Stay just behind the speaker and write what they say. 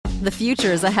The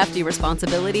future is a hefty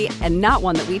responsibility and not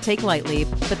one that we take lightly,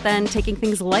 but then taking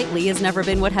things lightly has never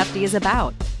been what Hefty is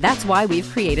about. That's why we've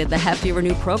created the Hefty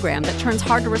Renew program that turns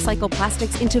hard-to-recycle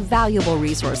plastics into valuable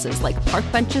resources like park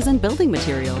benches and building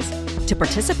materials. To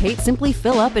participate, simply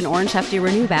fill up an orange Hefty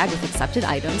Renew bag with accepted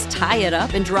items, tie it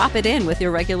up, and drop it in with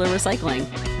your regular recycling.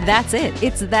 That's it.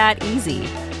 It's that easy.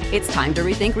 It's time to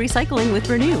rethink recycling with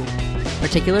Renew.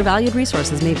 Particular valued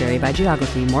resources may vary by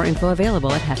geography. More info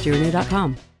available at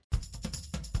heftyrenew.com.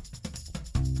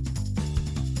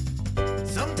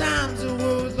 Sometimes the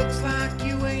world looks like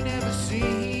you ain't ever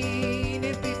seen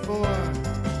it before.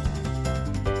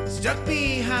 Stuck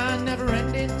behind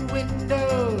never-ending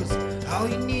windows, all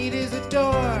you need is a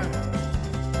door.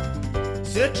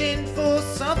 Searching for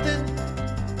something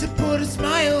to put a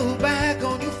smile back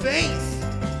on your face.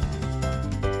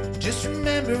 Just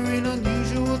remember, in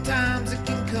unusual times, it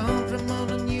can come from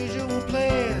an unusual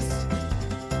place.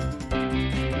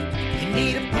 You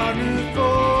need a partner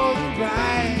for the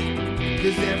ride,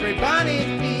 'cause everybody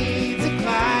needs a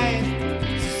Clyde.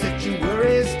 So set your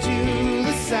worries to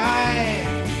the side.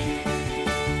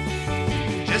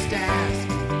 Just ask,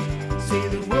 say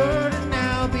the word and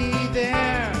I'll be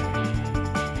there.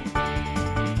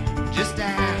 Just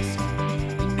ask,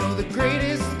 you know the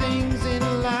greatest things in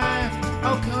life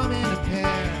all come in a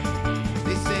pair.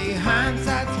 They say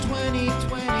hindsight's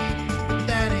 20/20, but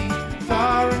that ain't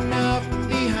far enough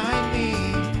behind me.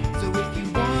 So if you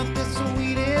want the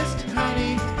sweetest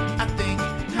honey, I think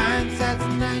hindsight's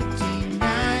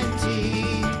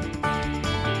 1990.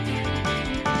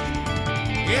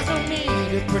 There's no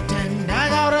need to pretend I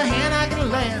got a hand I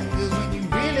can lend, 'cause when you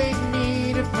really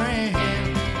need a friend,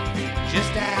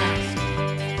 just ask.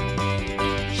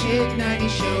 Shit 90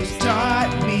 shows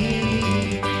taught me.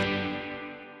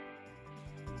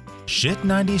 Shit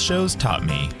 90 Shows Taught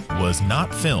Me was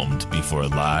not filmed before a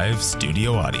live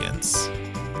studio audience.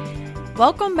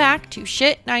 Welcome back to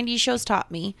Shit 90 Shows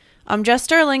Taught Me. I'm Jess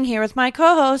Sterling here with my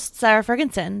co-host, Sarah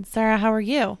Ferguson. Sarah, how are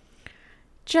you?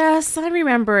 Jess, I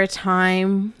remember a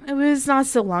time, it was not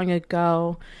so long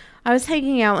ago, I was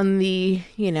hanging out in the,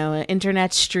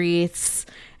 internet streets,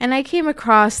 and I came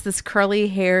across this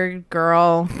curly-haired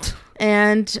girl,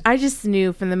 and I just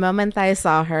knew from the moment that I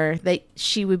saw her that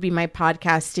she would be my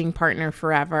podcasting partner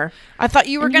forever. I thought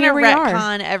you were going to here we are.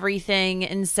 retcon everything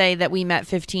and say that we met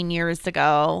 15 years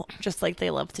ago, just like they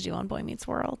love to do on Boy Meets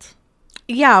World.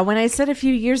 Yeah, when I said a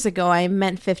few years ago, I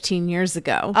meant 15 years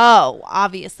ago. Oh,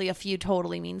 obviously a few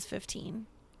totally means 15,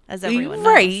 as everyone knows.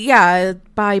 Right, yeah,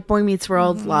 by Boy Meets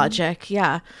World logic,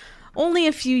 yeah. Only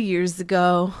a few years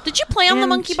ago. Did you play on the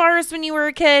monkey bars when you were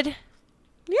a kid?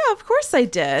 Yeah, of course I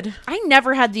did. I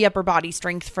never had the upper body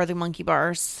strength for the monkey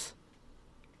bars.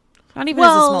 Not even as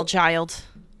a small child.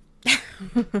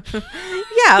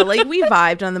 Yeah, like we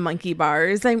vibed on the monkey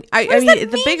bars. I mean,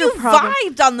 the bigger you problem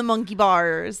vibed on the monkey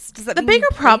bars. Does that the mean bigger you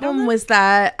played on problem them? was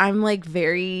that I'm like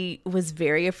very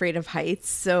afraid of heights.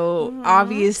 So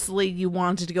obviously you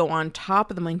wanted to go on top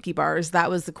of the monkey bars. That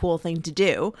was the cool thing to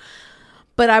do.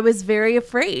 But I was very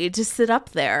afraid to sit up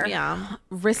there. Yeah.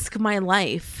 Risk my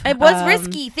life. It was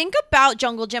risky. Think about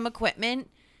jungle gym equipment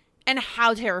and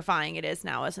how terrifying it is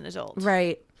now as an adult.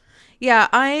 Right. Yeah,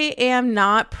 I am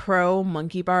not pro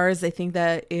monkey bars. I think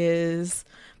that is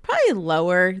probably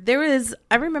lower.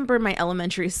 I remember in my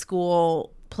elementary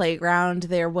school playground,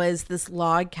 there was this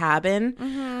log cabin,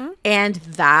 and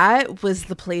that was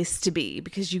the place to be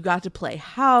because you got to play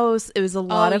house. It was a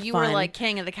lot of fun. You were like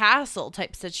king of the castle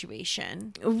type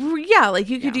situation. Yeah, like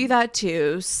you could do that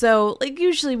too. So like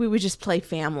usually we would just play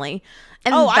family.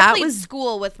 And I played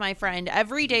school with my friend.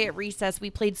 Every day at recess,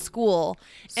 we played school.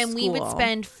 And we would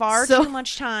spend far too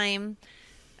much time.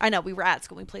 I know, we were at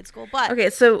school. We played school. But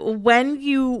okay, so when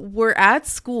you were at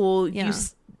school,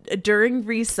 during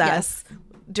recess,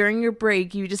 during your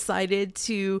break, you decided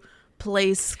to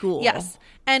play school. Yes.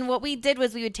 And what we did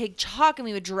was we would take chalk and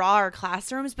we would draw our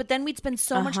classrooms. But then we'd spend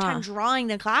so much time drawing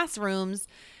the classrooms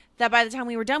that by the time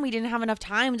we were done, we didn't have enough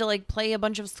time to like play a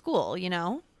bunch of school, you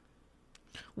know?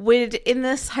 In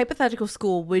this hypothetical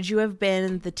school, would you have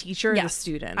been the teacher or the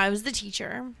student? I was the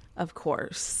teacher. Of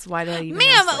course. Why did I even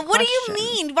Ma'am, ask that what do you question?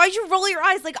 mean? Why'd you roll your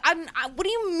eyes? Like, what do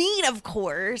you mean, of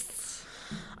course?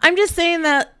 I'm just saying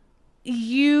that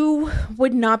you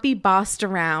would not be bossed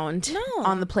around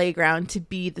on the playground to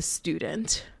be the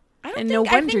student. No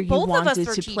wonder you wanted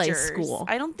to play school.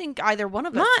 I don't think either one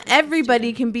of us. Not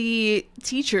everybody can be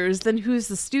teachers. Then who's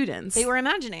the students? They were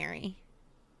imaginary.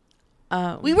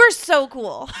 We were so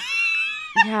cool.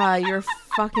 Yeah, you're a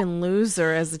fucking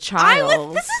loser as a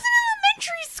child. This is an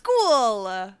elementary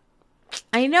school.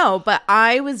 I know, but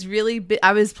I was really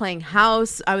I was playing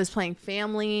house. I was playing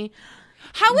family.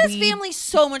 How is family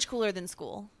so much cooler than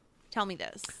school? Tell me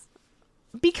this.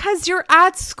 Because you're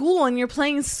at school and you're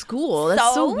playing school. That's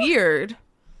so So? weird.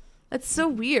 That's so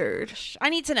weird. I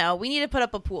need to know. We need to put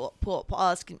up a pool.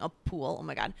 Oh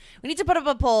my god. We need to put up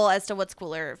a poll as to what's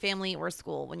cooler, family or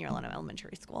school, when you're in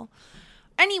elementary school.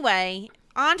 Anyway,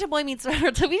 on to Boy Meets World. We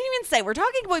didn't even say we're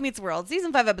talking Boy Meets World,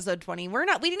 season 5, episode 20. We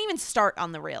didn't even start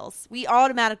on the rails. We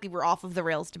automatically were off of the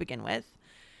rails to begin with.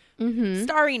 Mm-hmm.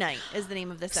 Starry Night is the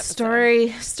name of this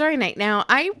episode. Starry Night. Now,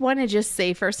 I want to just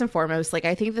say first and foremost, like,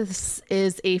 I think this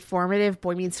is a formative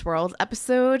Boy Meets World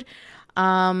episode.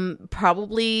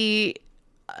 Probably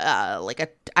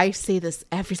I say this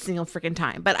every single freaking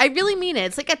time, but I really mean it.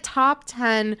 It's like a top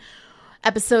 10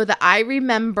 episode that I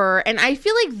remember, and I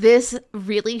feel like this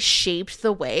really shaped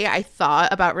the way I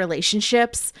thought about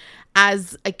relationships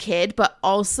as a kid, but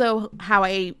also how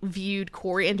I viewed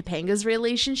Cory and Topanga's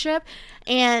relationship.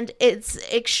 And it's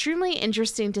extremely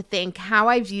interesting to think how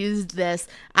I viewed this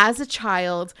as a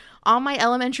child on my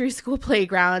elementary school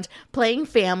playground playing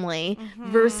family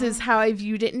versus how I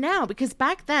viewed it now. Because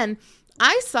back then,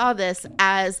 I saw this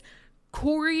as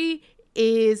Cory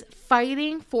is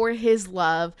fighting for his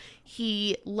love.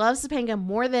 He loves Topanga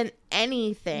more than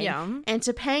anything. Yeah. And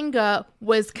Topanga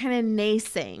was kind of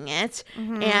naysaying it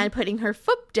and putting her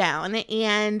foot down.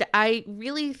 And I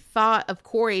really thought of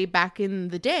Cory back in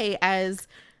the day as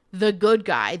the good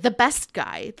guy, the best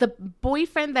guy, the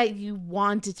boyfriend that you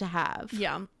wanted to have.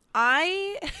 Yeah.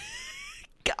 I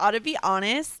gotta be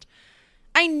honest.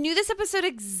 I knew this episode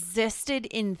existed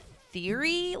in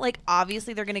theory. Like,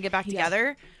 obviously, they're going to get back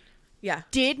together. Yeah.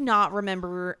 Did not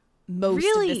remember most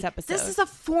Really? of this episode. This is a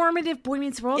formative Boy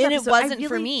Meets World and episode. it wasn't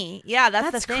for me. Yeah,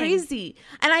 that's the thing. Crazy.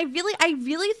 And I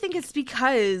really think it's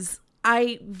because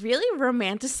I really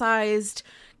romanticized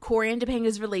Cory and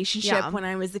Topanga's relationship when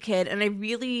I was a kid, and I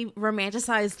really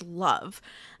romanticized love.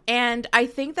 And I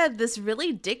think that this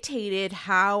really dictated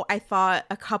how I thought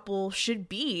a couple should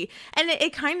be. And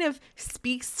it kind of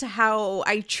speaks to how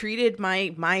I treated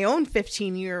my own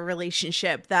 15-year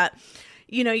relationship, that,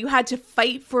 you know, you had to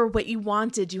fight for what you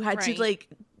wanted. You had to, like,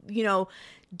 you know,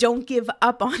 don't give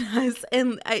up on us.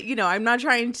 And, you know, I'm not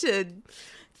trying to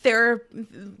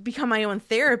become my own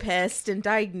therapist and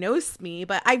diagnose me,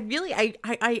 but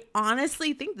I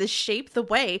honestly think this shaped the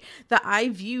way that I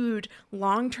viewed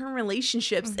long-term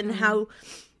relationships and how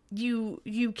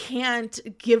you can't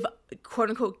quote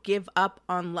unquote give up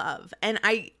on love. And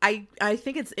I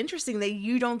think it's interesting that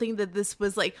you don't think that this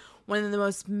was like one of the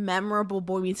most memorable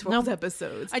Boy Meets World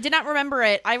episodes. I did not remember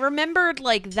it. I remembered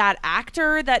like that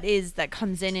actor that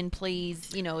comes in and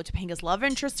plays, you know, Topanga's love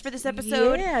interest for this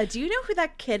episode. Yeah. Do you know who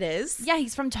that kid is? Yeah,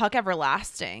 he's from Tuck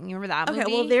Everlasting. You remember that movie?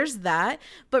 Okay, well, there's that.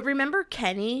 But remember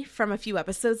Kenny from a few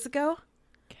episodes ago?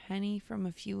 Kenny from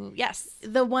a few... Yes.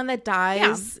 The one that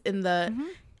dies in the...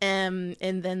 and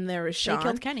then there was Sean. They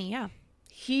killed Kenny, yeah.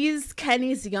 He's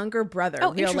Kenny's younger brother.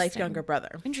 Real life younger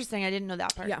brother. Interesting. I didn't know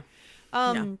that part. Yeah.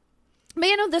 But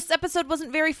you know, this episode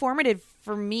wasn't very formative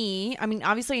for me. I mean,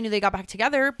 obviously I knew they got back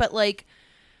together, but like,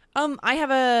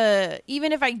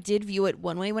 even if I did view it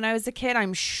one way when I was a kid,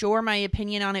 I'm sure my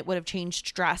opinion on it would have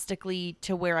changed drastically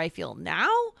to where I feel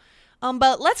now.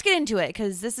 But let's get into it,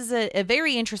 because this is a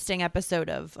very interesting episode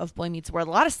of Boy Meets World.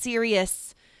 A lot of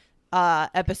serious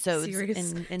episodes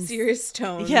in serious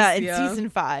tones. Yeah, in season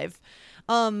 5.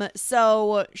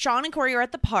 So Sean and Cory are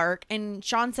at the park, and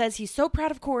Sean says he's so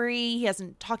proud of Cory. He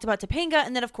hasn't talked about Topanga.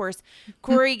 And then, of course,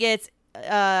 Cory gets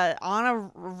on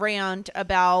a rant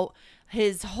about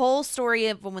his whole story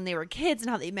of when they were kids and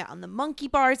how they met on the monkey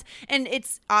bars. And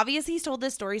it's obvious he's told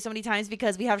this story so many times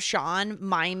because we have Sean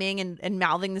miming and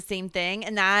mouthing the same thing.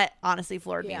 And that honestly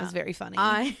floored me. It was very funny.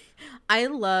 I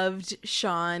loved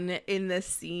Sean in this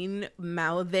scene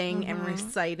mouthing and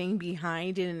reciting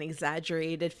behind in an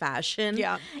exaggerated fashion.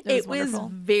 Yeah. It was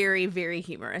very, very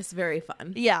humorous. Very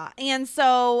fun. Yeah. And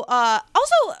so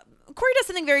also Cory does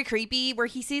something very creepy where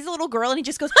he sees a little girl and he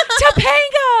just goes,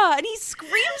 Topanga! And he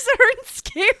screams at her and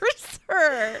scares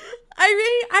her.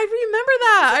 I remember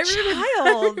that.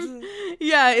 Child.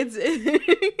 Yeah,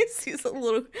 he sees a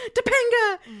little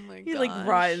Topanga. Oh my He like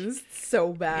runs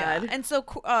so bad. Yeah. And so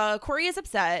Cory is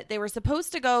upset. They were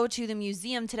supposed to go to the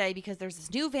museum today because there's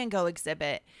this new Van Gogh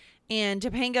exhibit. And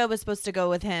Topanga was supposed to go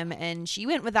with him and she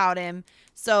went without him.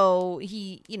 So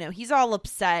he's all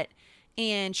upset.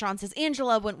 And Sean says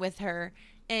Angela went with her,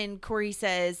 and Cory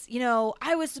says, you know,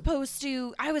 I was supposed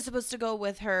to go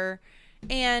with her.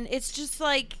 And it's just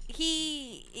like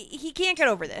he can't get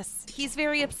over this. He's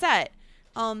very upset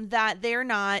that they're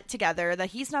not together,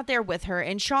 that he's not there with her.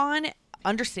 And Sean,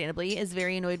 understandably, is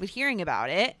very annoyed with hearing about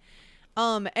it.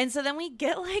 And so then we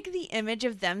get like the image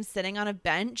of them sitting on a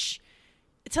bench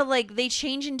to like they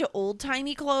change into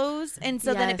old-timey clothes, and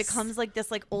so then it Yes. becomes like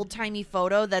this like old-timey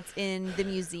photo that's in the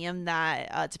museum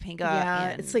that Topanga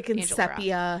and it's like in Angela were at.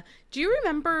 sepia. Do you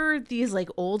remember these like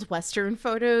old Western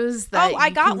photos that I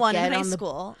you got can one in get high on the-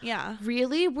 school. Yeah.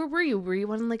 Really? Where were you? Were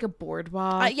you on like a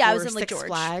boardwalk? Yeah, I was or in Lake Six George.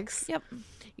 Flags. Yep.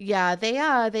 Yeah, they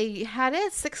had it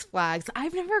at Six Flags.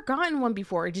 I've never gotten one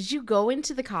before. Did you go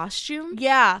into the costume?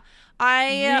 Yeah.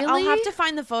 I'll Really? have to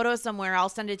find the photo somewhere. I'll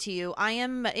send it to you. I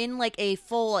am in like a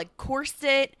full like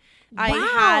corset. I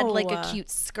had like a Wow. cute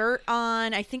skirt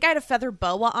on. I think I had a feather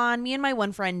boa on. Me and my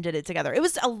one friend did it together. It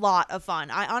was a lot of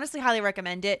fun. I honestly highly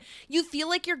recommend it. You feel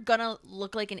like you're gonna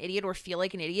look like an idiot or feel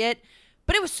like an idiot,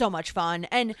 but it was so much fun.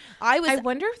 And I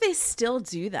wonder if they still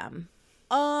do them.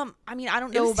 I mean, I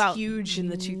don't It know was about huge in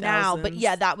the 2000s. now, but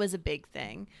yeah, that was a big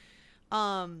thing.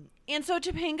 And so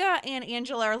Topanga and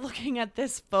Angela are looking at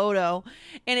this photo,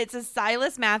 and it's a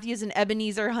Silas Matthews and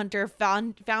Ebenezer Hunter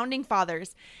founding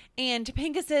fathers. And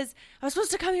Topanga says, I was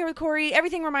supposed to come here with Corey.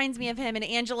 Everything reminds me of him. And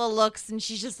Angela looks, and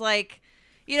she's just like,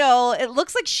 you know, it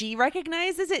looks like she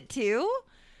recognizes it too.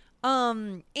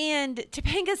 And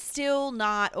Topanga's still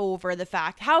not over the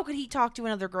fact. How could he talk to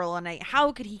another girl all night?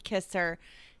 How could he kiss her?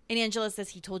 And Angela says,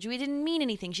 he told you he didn't mean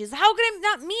anything. She says, how could it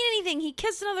not mean anything? He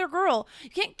kissed another girl. You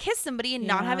can't kiss somebody and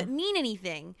not have Yeah. it mean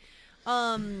anything.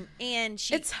 And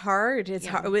she... It's hard. It's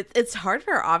Yeah. hard. It's hard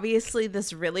for her. Obviously,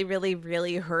 this really, really,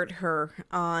 really hurt her,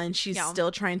 and she's Yeah. still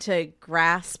trying to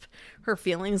grasp her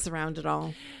feelings around it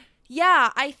all.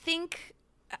 Yeah, I think...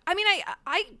 I mean,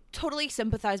 I totally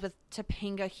sympathize with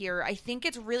Topanga here. I think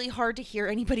it's really hard to hear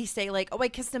anybody say, like, oh, I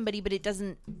kissed somebody, but it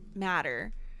doesn't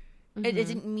matter. It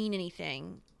didn't mean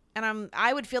anything. And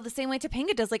I would feel the same way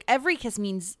Topanga does. Like, every kiss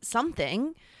means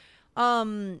something.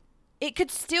 It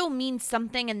could still mean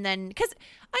something, and then... Because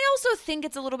I also think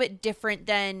it's a little bit different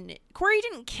than... Corey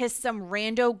didn't kiss some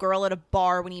rando girl at a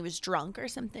bar when he was drunk or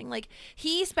something. Like,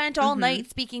 he spent all night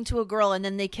speaking to a girl, and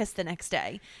then they kissed the next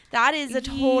day. That is a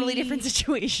totally different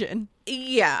situation.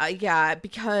 Yeah,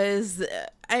 because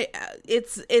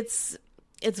it's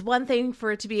one thing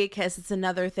for it to be a kiss. It's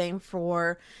another thing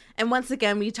for, and once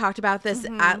again, we talked about this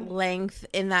at length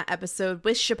in that episode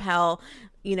with Chappelle.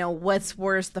 You know, what's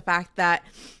worse, the fact that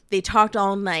they talked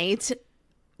all night,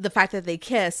 the fact that they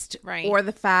kissed, Right. or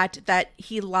the fact that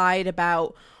he lied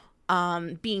about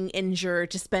being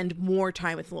injured to spend more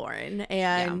time with Lauren.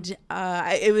 And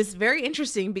it was very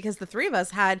interesting because the three of us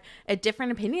had a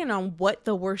different opinion on what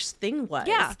the worst thing was.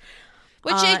 Yeah.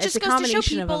 Which it it's just a goes to show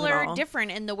combination of people it are all.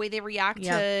 different in the way they react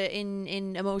to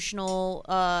in emotional,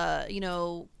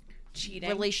 Cheating.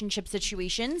 relationship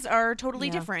situations are totally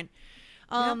different.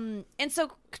 And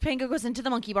so Topanga goes into the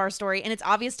monkey bar story, and it's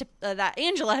obvious that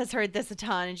Angela has heard this a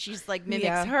ton, and she's like mimics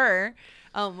Yeah. her,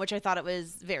 which I thought it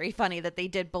was very funny that they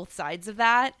did both sides of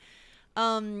that.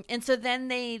 And so then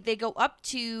they go up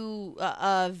to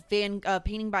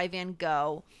painting by Van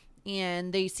Gogh,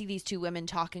 and they see these two women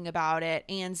talking about it.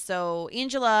 And so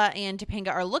Angela and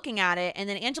Topanga are looking at it, and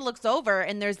then Angela looks over,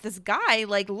 and there's this guy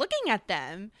like looking at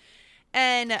them.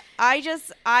 And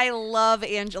I love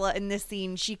Angela in this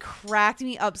scene. She cracked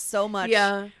me up so much.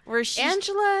 Yeah. Where she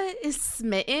Angela is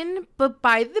smitten, but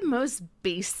by the most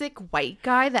basic white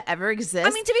guy that ever exists.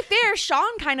 I mean, to be fair,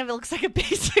 Sean kind of looks like a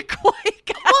basic white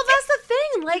guy. well, that's the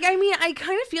thing. Like, I mean, I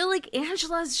kind of feel like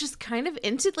Angela's just kind of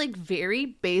into like very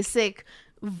basic,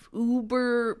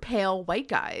 uber pale white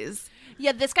guys.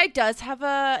 Yeah, this guy does have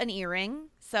an earring,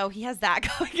 so he has that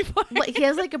going for him. Like, he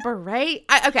has like a beret.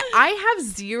 I have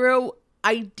zero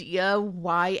idea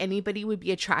why anybody would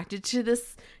be attracted to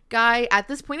this guy at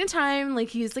this point in time. Like,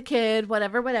 he's a kid,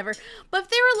 whatever. But if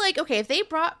they were like, okay, if they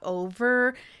brought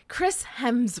over Chris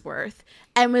Hemsworth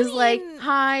and was like,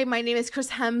 hi, my name is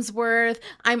Chris Hemsworth,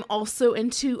 I'm also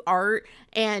into art,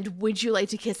 and would you like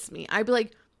to kiss me? I'd be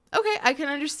like, okay, I can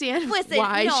understand Listen,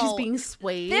 why no, she's being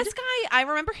swayed. This guy, I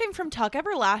remember him from Tuck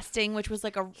Everlasting, which was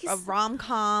like a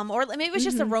rom-com, or maybe it was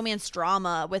just a romance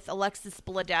drama with Alexis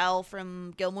Bledel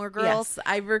from Gilmore Girls. Yes,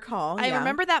 I recall. I yeah.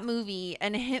 remember that movie,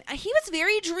 and he was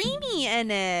very dreamy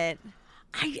in it.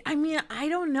 I mean, I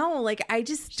don't know. Like, I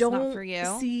just not don't for you?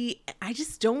 see. I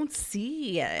just don't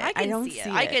see it. I don't see it.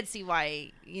 I could see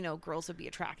why, girls would be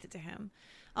attracted to him.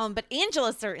 But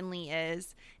Angela certainly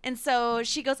is. And so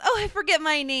she goes, oh, I forget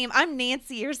my name. I'm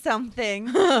Nancy or something.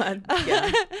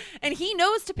 Yeah. And he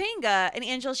knows Topanga. And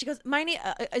Angela, she goes, my name,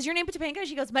 is your name Topanga?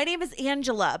 She goes, my name is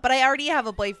Angela, but I already have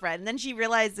a boyfriend. And then she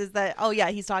realizes that, oh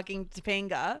yeah, he's talking to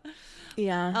Topanga.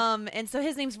 Yeah. And so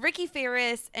his name's Ricky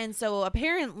Ferris. And so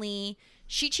apparently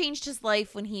she changed his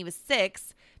life when he was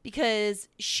 6 because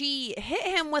she hit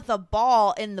him with a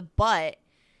ball in the butt.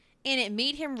 And it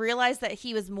made him realize that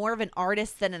he was more of an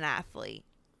artist than an athlete.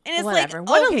 And it's Whatever. like,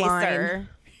 What a okay, line. sir.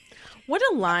 What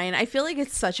a line. I feel like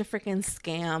it's such a freaking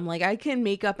scam. Like, I can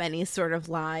make up any sort of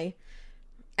lie.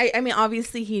 I mean,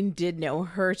 obviously, he did know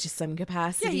her to some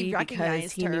capacity because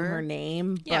recognized he knew her. her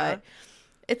name. Yeah. But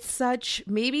it's such...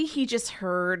 Maybe he just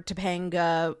heard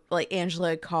Topanga, like,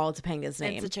 Angela call Topanga's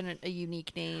name. It's such a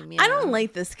unique name. I don't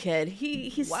like this kid.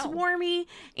 He's Wow. swarmy,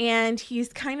 and he's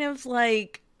kind of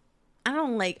like... I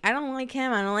don't like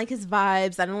him. I don't like his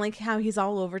vibes. I don't like how he's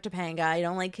all over Topanga. I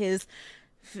don't like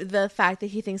the fact that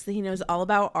he thinks that he knows all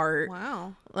about art.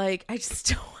 Wow. Like, I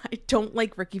don't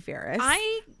like Ricky Ferris.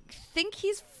 I think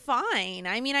he's fine.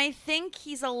 I mean, I think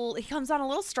he comes on a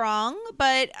little strong,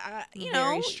 but you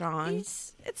know, Very strong.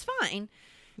 It's fine.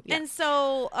 Yeah. And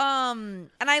so, and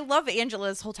I love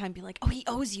Angela's whole time being like, "Oh, he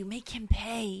owes you. Make him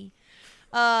pay."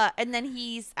 And then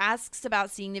he asks about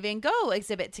seeing the Van Gogh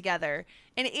exhibit together.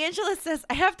 And Angela says,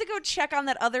 "I have to go check on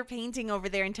that other painting over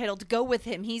there entitled 'Go With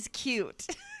Him. He's cute.'"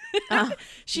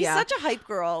 She's yeah. such a hype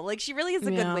girl. Like, she really is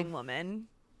a good Yeah. wing woman.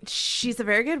 She's a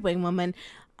very good wing woman.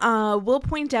 We'll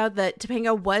point out that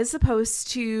Topanga was supposed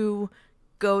to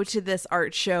go to this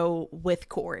art show with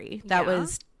Corey. That Yeah.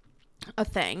 was a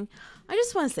thing. I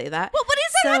just want to say that. Well, what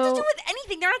does that have to So- do with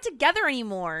anything? They're not together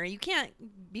anymore. You can't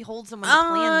behold someone's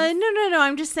plans. No.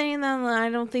 I'm just saying that I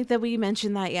don't think that we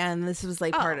mentioned that yet, and this was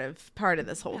like part of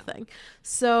this whole thing.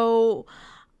 So,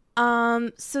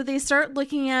 so they start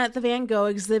looking at the Van Gogh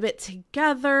exhibit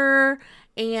together,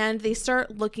 and they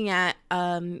start looking at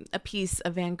a piece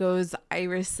of Van Gogh's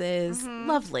irises.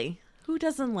 Lovely. Who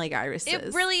doesn't like irises?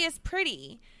 It really is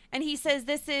pretty. And he says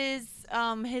this is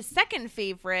his second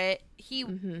favorite. He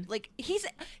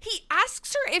he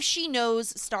asks her if she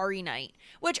knows Starry Night,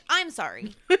 which I'm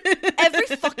sorry, every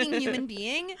fucking human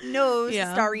being knows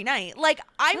Yeah. Starry Night. Like,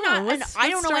 I don't know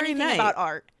Starry anything Night? about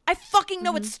art. I fucking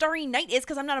know what Starry Night is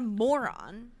because I'm not a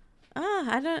moron.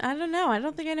 I don't know. I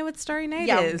don't think I know what Starry Night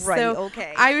Yeah, is. right, So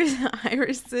okay.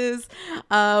 Irises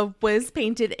was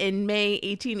painted in May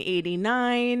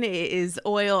 1889. It is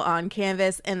oil on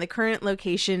canvas, and the current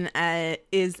location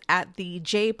is at the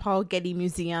J. Paul Getty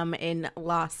Museum in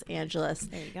Los Angeles,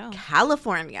 There you go.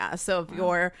 California. So if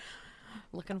you're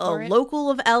Looking a for it. local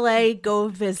of LA, go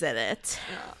visit it.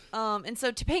 And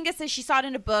so Topanga says she saw it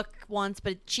in a book once,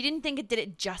 but she didn't think it did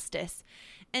it justice.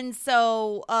 And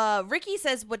so Ricky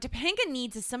says what Topanga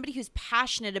needs is somebody who's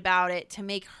passionate about it to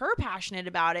make her passionate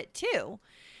about it too.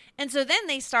 And so then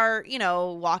they start,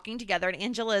 walking together, and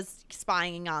Angela's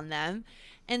spying on them.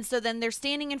 And so then they're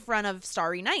standing in front of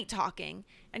Starry Night talking.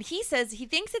 And he says he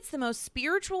thinks it's the most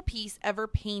spiritual piece ever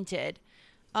painted.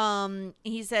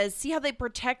 He says, see how they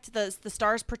protect the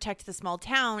stars protect the small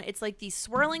town. It's like these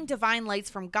swirling divine lights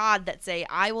from God that say,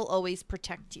 I will always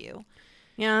protect you.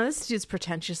 Yeah, this dude's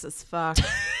pretentious as fuck.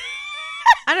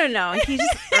 I don't know. He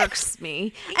just irks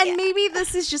me. And maybe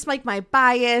this is just like my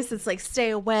bias. It's like, stay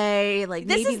away. Like,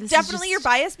 This maybe is definitely your just-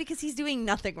 bias because he's doing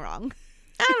nothing wrong.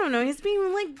 I don't know. He's being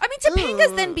like, I mean,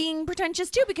 Topanga's ugh. then being pretentious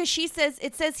too because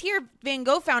it says here Van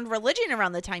Gogh found religion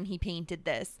around the time he painted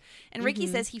this. And Ricky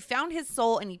says he found his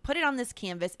soul and he put it on this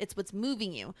canvas. It's what's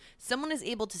moving you. Someone is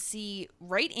able to see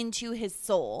right into his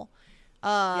soul.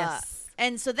 Yes.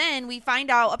 And so then we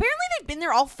find out, apparently they've been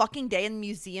there all fucking day and the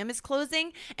museum is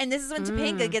closing. And this is when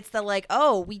Topanga gets the like,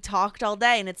 oh, we talked all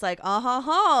day. And it's like,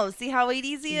 see how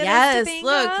easy it Yes, is,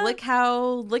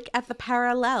 Topanga? look at the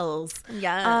parallels.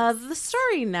 Yes. The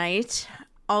Starry Night,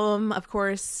 of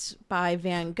course, by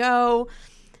Van Gogh,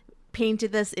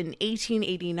 painted this in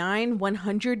 1889,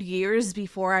 100 years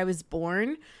before I was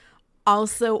born.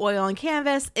 Also oil on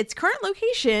canvas. Its current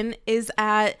location is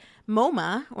at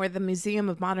MoMA, or the Museum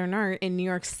of Modern Art in New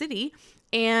York City,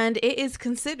 and it is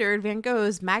considered Van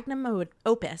Gogh's magnum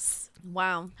opus.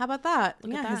 Wow. How about that? at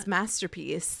His that.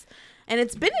 masterpiece. And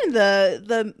it's been in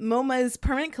the MoMA's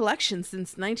permanent collection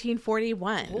since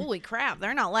 1941. Holy crap.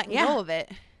 They're not letting Yeah. go of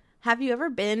it. Have you ever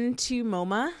been to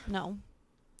MoMA? No.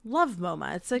 Love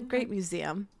MoMA. It's a great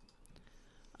museum.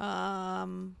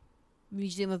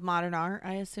 Museum of Modern Art,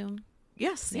 I assume.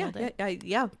 Yes, Nailed it.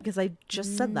 yeah, because I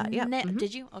just said that. Yeah. Mhm.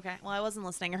 Did you? Okay. Well, I wasn't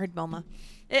listening. I heard MoMA.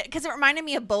 Because it reminded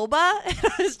me of Boba.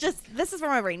 It was just, this is where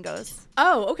my brain goes.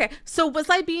 Oh, okay. So was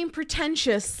I being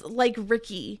pretentious like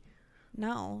Ricky?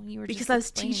 No, you were Because just I was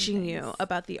explaining teaching you things.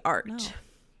 about the art.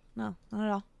 No, not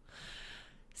at all.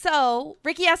 So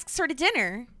Ricky asks her to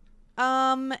dinner.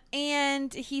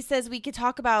 And he says we could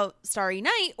talk about Starry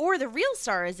Night or the real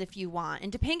stars if you want.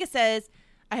 And Topanga says,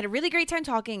 I had a really great time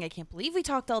talking. I can't believe we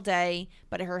talked all day,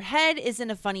 but her head is in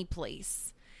a funny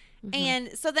place.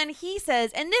 And so then he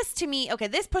says, and this to me, okay,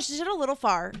 this pushes it a little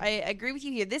far. I agree with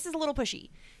you here. This is a little pushy.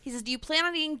 He says, do you plan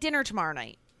on eating dinner tomorrow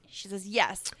night? She says,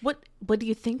 yes. What do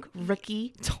you think,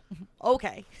 Ricky?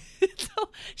 Okay. So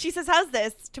she says, how's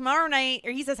this? Tomorrow night,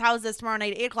 or he says, how's this? Tomorrow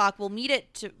night at 8 o'clock, we'll meet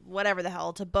at to whatever the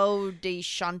hell, to Beau de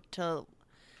Chantal.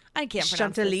 I can't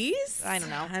pronounce Chantilly's? this. I don't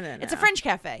know. I don't It's a know. French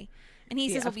cafe. And he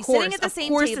says, Yeah, we'll of be course, sitting at the same Of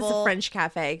course table. it's a French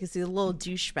cafe because he's a little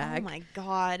douchebag. Oh my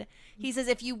God. He says,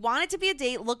 if you want it to be a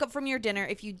date, look up from your dinner.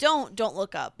 If you don't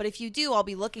look up. But if you do, I'll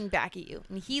be looking back at you.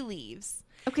 And he leaves.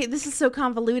 Okay, this is so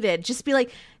convoluted. Just be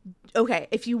like, okay,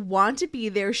 if you want to be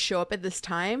there, show up at this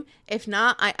time. If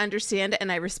not, I understand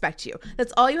and I respect you.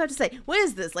 That's all you have to say. What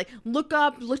is this? Like, look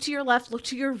up, look to your left, look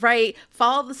to your right,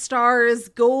 follow the stars,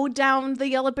 go down the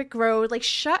yellow brick road. Like,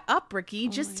 shut up, Ricky.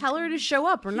 Just tell her to show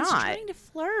up or He's not. trying to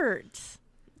flirt.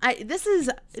 This is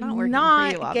not working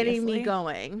not for you, getting me obviously.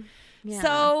 going. Yeah.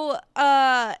 So,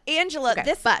 Angela, Okay,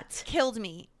 this but- killed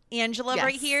me. Angela Yes.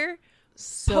 right here.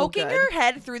 So Poking good. her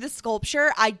head through the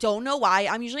sculpture. I don't know why.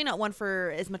 I'm usually not one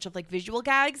for as much of like visual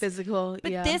gags. Physical,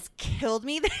 But yeah. this killed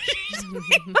me. That she's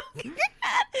poking her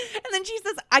head. And then she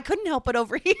says, I couldn't help it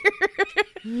over here.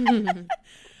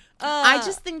 I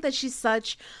just think that she's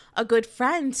such a good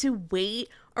friend to wait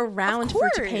around for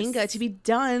course. Topanga to be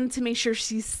done to make sure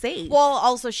she's safe. Well,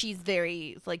 also she's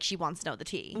very like she wants to know the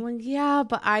tea. Well, yeah,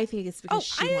 but I think it's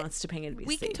because Oh, she wants Topanga to be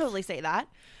We safe. can totally say that.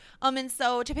 And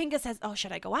so Topanga says, oh,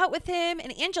 should I go out with him?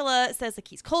 And Angela says, like,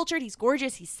 he's cultured, he's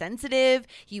gorgeous, he's sensitive.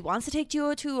 He wants to take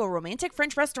you to a romantic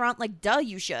French restaurant. Like, duh,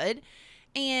 you should.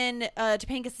 And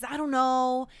Topanga says, I don't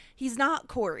know. He's not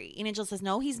Corey. And Angela says,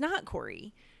 no, he's not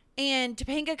Corey. And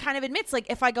Topanga kind of admits, like,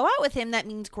 if I go out with him, that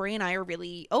means Corey and I are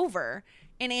really over.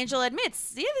 And Angela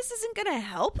admits, yeah, this isn't going to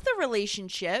help the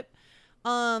relationship.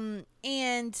 And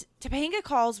Topanga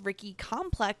calls Ricky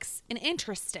complex and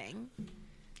interesting.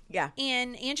 Yeah.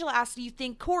 And Angela asks, do you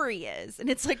think Corey is? And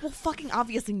it's like, well, fucking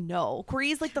obviously no.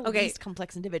 Corey is like the least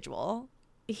complex individual.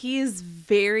 He's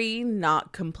very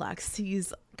not complex.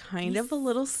 He's kind of a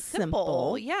little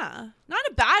simple. Yeah. Not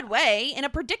in a bad way, in a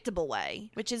predictable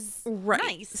way, which is Right.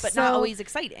 nice, but So- not always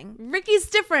exciting. Ricky's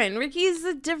different. Ricky's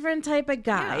a different type of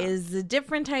guy. Yeah. Is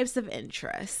different types of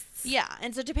interests. Yeah.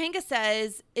 And so Topanga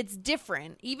says, it's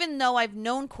different. Even though I've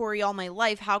known Corey all my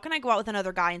life, how can I go out with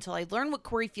another guy until I learn what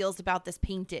Corey feels about this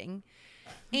painting?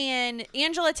 And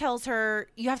Angela tells her,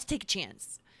 you have to take a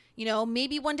chance. You know,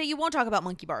 maybe one day you won't talk about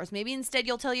monkey bars. Maybe instead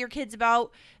you'll tell your kids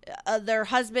about their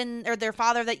husband or their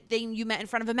father that you met in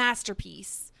front of a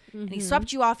masterpiece. And he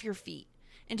swept you off your feet.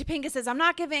 And Topanga says, I'm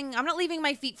not leaving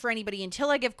my feet for anybody until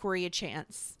I give Corey a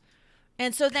chance.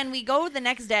 And so then we go the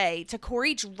next day to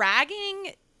Topanga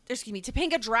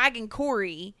dragging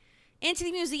Corey into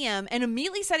the museum and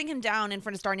immediately setting him down in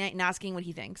front of Starry Night and asking what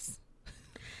he thinks.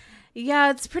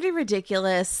 Yeah, it's pretty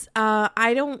ridiculous.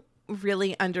 I don't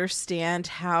really understand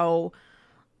how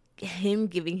him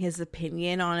giving his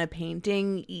opinion on a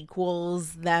painting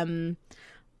equals them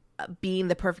being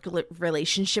the perfect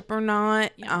relationship or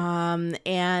not.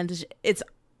 And it's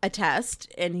a test,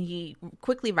 and he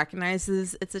quickly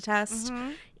recognizes it's a test.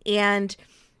 And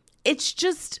it's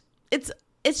just it's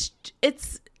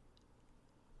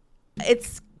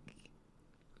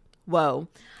whoa.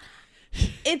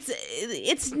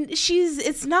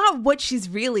 It's not what she's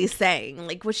really saying.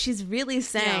 Like, what she's really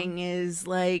saying is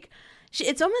like,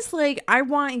 it's almost like, I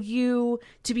want you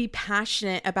to be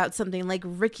passionate about something like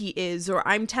Ricky is, or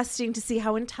I'm testing to see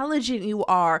how intelligent you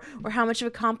are, or how much of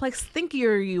a complex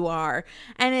thinker you are.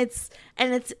 And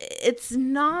it's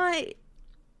not,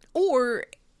 or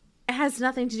it has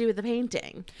nothing to do with the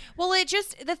painting. Well,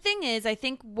 the thing is, I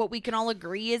think what we can all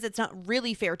agree is it's not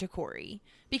really fair to Corey,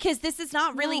 because this is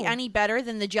not really any better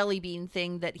than the jelly bean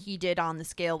thing that he did on the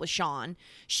scale with Sean.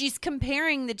 She's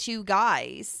comparing the two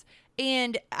guys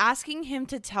and asking him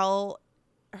to tell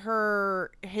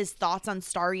her his thoughts on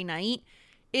Starry Night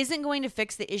isn't going to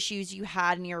fix the issues you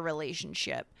had in your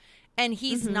relationship. And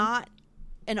he's not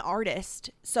an artist,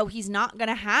 so he's not going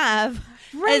to have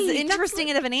as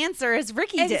interesting of an answer as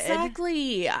Ricky did.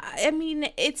 Exactly. I mean,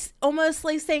 it's almost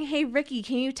like saying, hey, Ricky,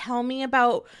 can you tell me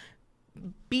about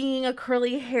being a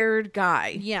curly-haired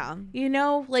guy? Yeah. You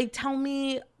know, like, tell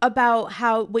me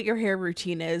about what your hair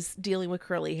routine is dealing with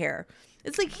curly hair.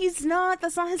 It's like,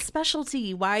 that's not his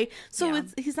specialty. Why? So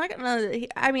he's not gonna,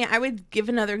 I mean, I would give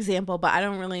another example, but I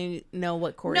don't really know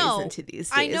what Corey's into these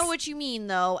days. I know what you mean,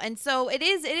 though. And so it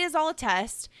is all a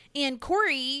test. And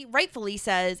Corey rightfully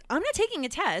says, I'm not taking a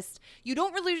test. You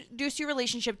don't reduce your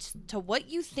relationship to what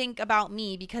you think about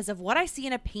me because of what I see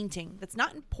in a painting. That's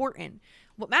not important.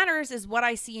 What matters is what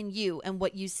I see in you and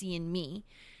what you see in me.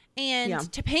 And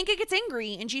Topanga gets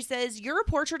angry and she says, you're a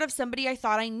portrait of somebody I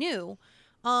thought I knew.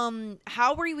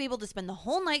 How were you able to spend the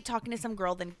whole night talking to some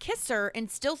girl, then kiss her and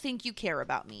still think you care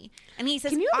about me? And he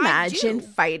says, Can you I imagine do.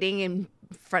 fighting in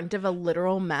front of a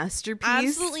literal masterpiece?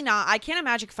 Absolutely not. I can't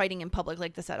imagine fighting in public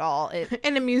like this at all.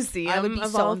 In a museum, I would be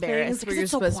of so all embarrassed things, because where you're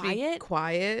it's so supposed to be quiet.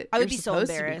 quiet. I would You're be so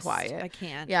supposed to be embarrassed. quiet. I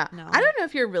can't. Yeah, No. I don't know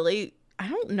if you're really. I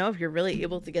don't know if you're really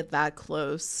able to get that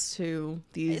close to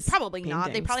these. Probably not.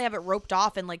 They paintings. probably have it roped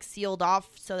off and like sealed off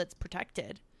so that's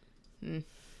protected.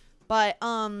 But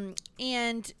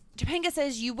and Topanga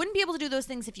says you wouldn't be able to do those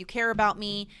things if you care about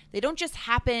me. They don't just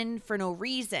happen for no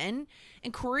reason.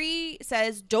 And Corey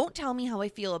says, "Don't tell me how I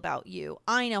feel about you.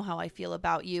 I know how I feel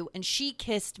about you." And she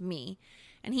kissed me.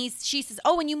 And she says,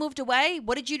 "Oh, when you moved away,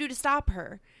 what did you do to stop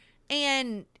her?"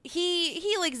 And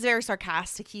he like is very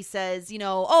sarcastic. He says,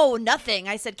 "Oh, nothing.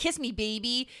 I said, kiss me,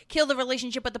 baby. Kill the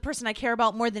relationship with the person I care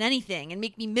about more than anything and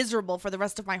make me miserable for the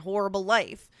rest of my horrible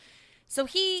life." So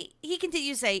he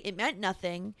continues to say, "It meant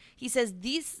nothing." He says,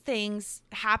 "These things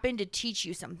happen to teach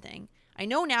you something. I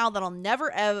know now that I'll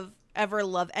never ever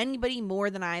love anybody more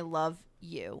than I love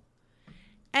you."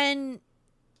 And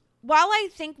while I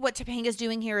think what Topanga's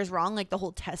doing here is wrong, like the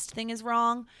whole test thing is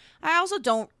wrong, I also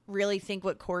don't really think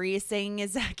what Corey is saying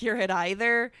is accurate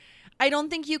either. I don't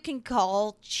think you can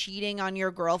call cheating on your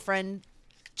girlfriend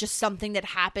just something that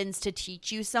happens to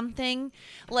teach you something.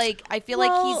 Like, I feel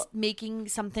like he's making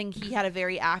something he had a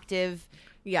very active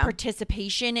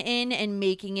participation in and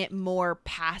making it more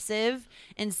passive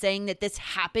and saying that this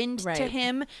happened to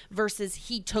him versus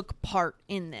he took part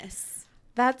in this.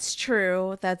 That's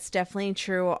true. That's definitely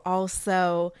true.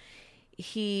 Also,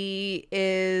 he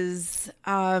is.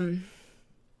 I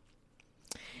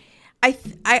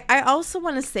also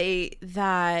want to say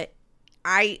that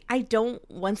I don't.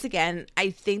 Once again, I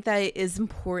think that it is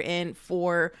important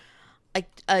for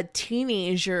a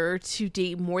teenager to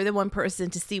date more than one person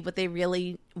to see what they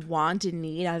really want and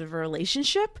need out of a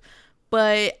relationship.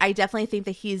 But I definitely think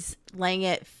that he's letting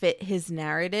it fit his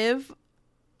narrative.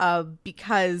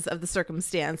 Because of the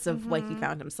circumstance of what he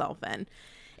found himself in.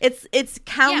 It's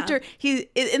counter. Instead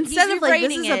He's of like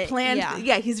this is rewriting a it, plan.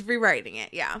 yeah. He's rewriting it.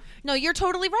 Yeah. No, you're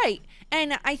totally right.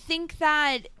 And I think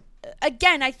that,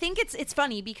 again, I think it's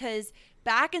funny because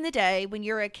back in the day when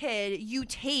you're a kid, you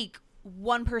take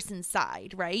one person's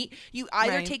side, right? You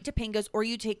either take Topanga's or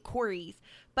you take Corey's.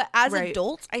 But as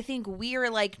adults, I think we are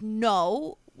like,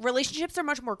 no, relationships are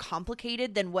much more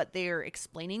complicated than what they're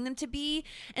explaining them to be.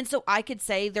 And so I could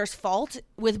say there's fault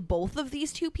with both of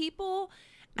these two people.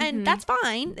 And that's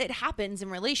fine. It happens in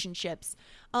relationships.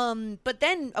 But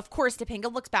then, of course,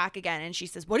 Topanga looks back again and she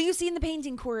says, "What do you see in the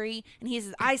painting, Corey?" And he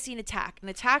says, "I see an attack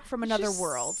from another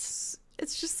world."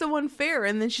 It's just so unfair.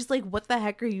 And then she's like, "What the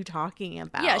heck are you talking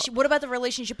about?" Yeah. What about the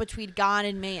relationship between God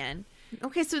and man?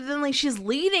 Okay, so then like she's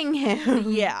leading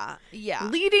him. Yeah.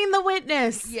 Leading the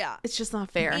witness. Yeah. It's just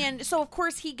not fair. And so, of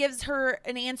course, he gives her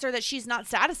an answer that she's not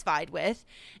satisfied with.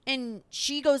 And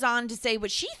she goes on to say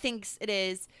what she thinks it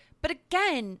is. But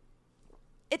again,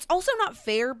 it's also not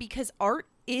fair because art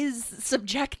is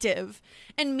subjective.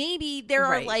 And maybe there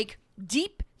are like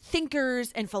deep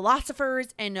thinkers and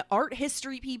philosophers and art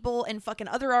history people and fucking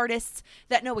other artists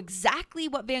that know exactly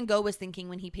what Van Gogh was thinking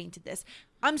when he painted this.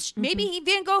 Maybe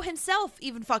Van Gogh himself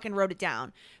even fucking wrote it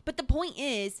down. But the point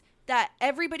is that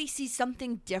everybody sees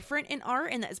something different in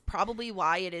art, and that's probably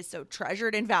why it is so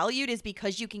treasured and valued, is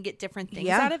because you can get different things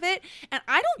out of it. And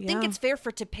I don't think it's fair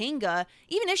for Topanga,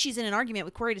 even if she's in an argument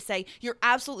with Corey, to say, "You're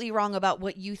absolutely wrong about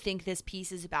what you think this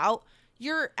piece is about."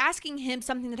 You're asking him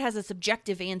something that has a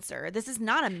subjective answer. This is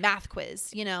not a math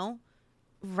quiz,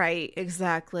 Right,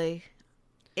 exactly.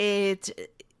 You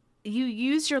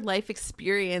use your life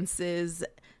experiences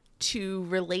to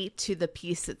relate to the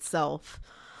piece itself.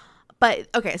 But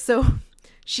okay, so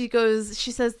she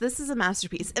says, "This is a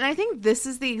masterpiece." And I think this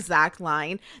is the exact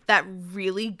line that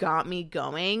really got me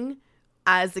going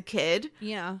as a kid.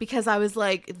 Yeah. Because I was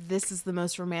like, this is the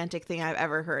most romantic thing I've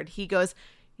ever heard. He goes,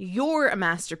 "You're a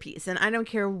masterpiece, and I don't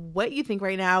care what you think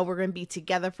right now. We're going to be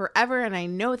together forever, and I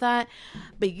know that,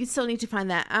 but you still need to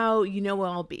find that out. You know what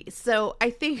I'll be." So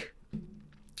I think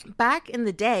back in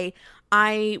the day,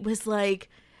 I was like,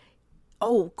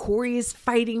 oh, Corey is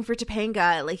fighting for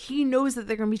Topanga. Like, he knows that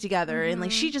they're going to be together, and like,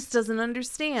 she just doesn't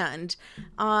understand.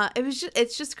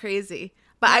 It's just crazy.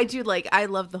 But I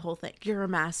love the whole thing. You're a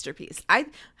masterpiece. How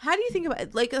do you think about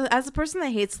it? Like, as a person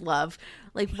that hates love,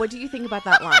 like, what do you think about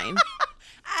that line?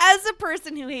 As a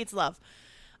person who hates love,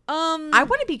 I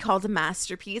want to be called a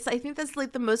masterpiece. I think that's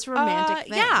like the most romantic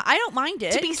thing. Yeah, I don't mind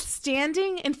it. To be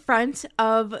standing in front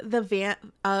of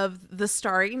the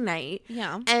starry night,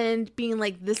 and being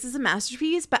like, "This is a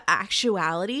masterpiece," but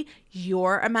actuality,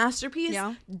 you're a masterpiece.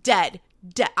 Yeah. Dead.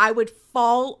 I would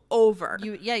fall over.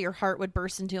 Your heart would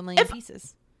burst into a million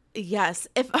pieces. Yes.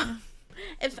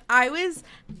 If I was,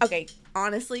 okay,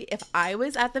 honestly, if I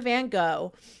was at the Van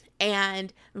Gogh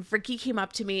and Ricky came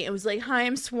up to me and was like, hi,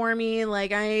 I'm Swarmy,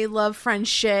 like, I love French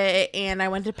shit, and I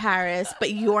went to Paris,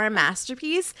 but you're a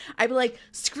masterpiece, I'd be like,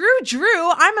 screw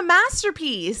Drew, I'm a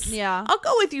masterpiece. Yeah. I'll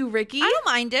go with you, Ricky. I don't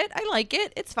mind it. I like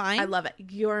it. It's fine. I love it.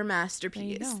 You're a There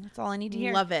masterpiece. you go. That's all I need to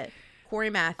hear. Love it. Corey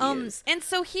Matthews. And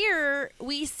so here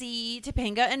we see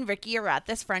Topanga and Ricky are at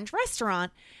this French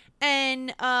restaurant.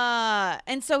 And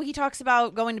so he talks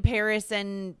about going to Paris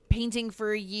and painting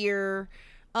for a year.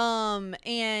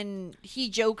 And he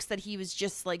jokes that he was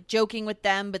just like joking with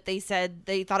them, but they said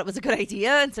they thought it was a good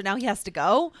idea, and so now he has to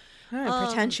go.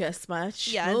 Pretentious much.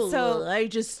 Yeah, Oh, so- I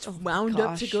just wound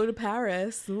up to gosh. go to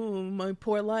Paris. Oh, my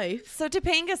poor life. So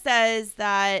Topanga says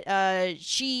that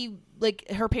she, like,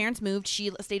 her parents moved.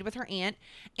 She stayed with her aunt.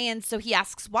 And so he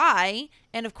asks why.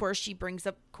 And, of course, she brings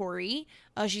up Corey.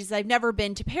 She says, I've never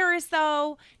been to Paris,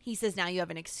 though. He says, now you have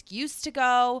an excuse to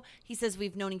go. He says,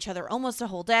 we've known each other almost a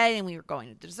whole day, and we were going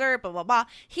to dessert, blah, blah, blah.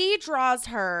 He draws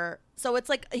her. So it's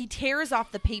like he tears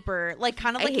off the paper, like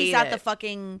kind of I like he's hate at it. the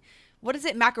fucking, what is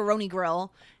it, macaroni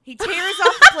grill. He tears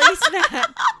off the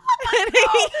placemat. And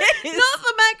he is- Not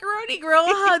the macaroni grill,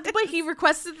 but he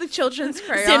requested the children's The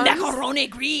crayons. macaroni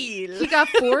grill. He got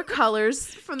 4 colors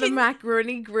from the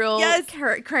macaroni grill Yes.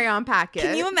 crayon packet.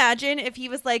 Can you imagine if he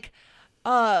was like,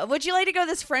 would you like to go to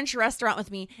this French restaurant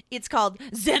with me? It's called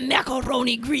The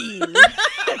Macaroni Grill.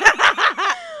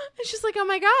 It's just like, oh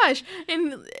my gosh.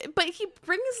 But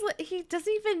he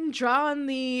doesn't even draw on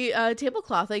the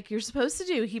tablecloth like you're supposed to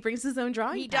do. He brings his own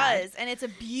drawing He pad. does. And it's a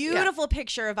beautiful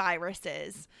picture of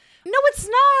irises. No, it's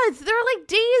not. They're like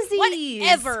daisies.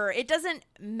 Whatever. It doesn't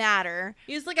matter.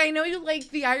 He's like, I know you like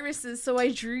the irises, so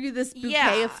I drew you this bouquet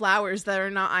Yeah. of flowers that are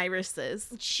not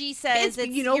irises. She says,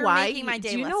 You know you're why? making my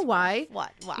day Do you less know fun." why?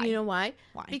 What? Why? You know why?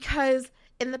 Why? Because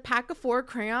in the pack of 4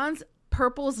 crayons,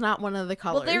 purple is not one of the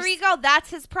colors. Well, there you go. That's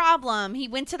his problem. He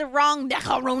went to the wrong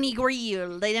macaroni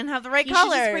grill. They didn't have the right He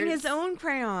colors. should just bring his own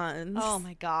crayons. Oh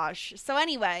my gosh. So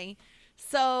anyway,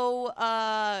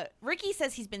 Ricky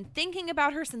says he's been thinking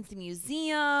about her since the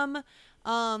museum.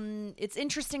 It's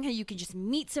interesting how you can just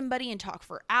meet somebody and talk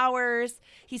for hours.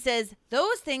 He says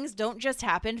those things don't just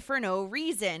happen for no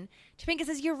reason. Topanga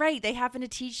says, you're right. They happen to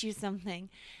teach you something.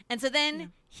 And so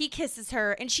then he kisses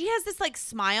her, and she has this like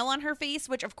smile on her face,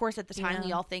 which of course at the time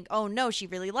we all think, oh no, she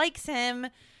really likes him.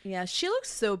 Yeah, she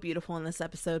looks so beautiful in this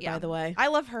episode, by the way. I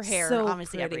love her hair, So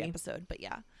honestly, every pretty. episode, but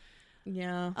yeah.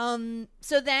 Yeah.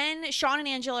 So then Sean and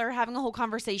Angela are having a whole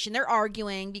conversation. They're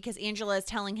arguing because Angela is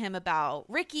telling him about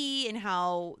Ricky and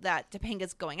how that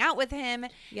Topanga's going out with him.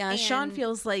 Yeah, and Sean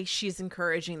feels like she's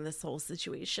encouraging this whole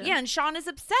situation. Yeah, and Sean is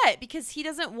upset because he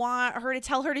doesn't want her to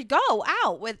tell her to go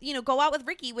out with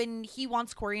Ricky when he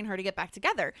wants Corey and her to get back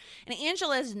together. And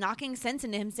Angela is knocking sense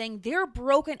into him, saying they're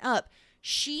broken up.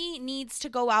 She needs to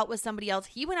go out with somebody else.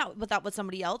 He went out with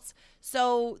somebody else.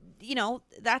 So,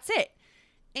 that's it.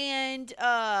 And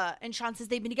Sean says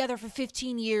they've been together for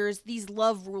 15 years. These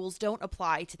love rules don't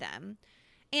apply to them.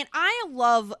 And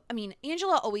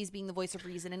Angela always being the voice of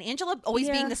reason, and Angela always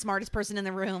being the smartest person in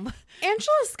the room.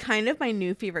 Angela's kind of my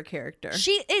new favorite character.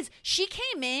 She is. She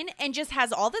came in and just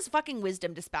has all this fucking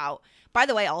wisdom to spout. By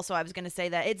the way, also, I was going to say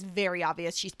that it's very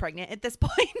obvious she's pregnant at this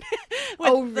point.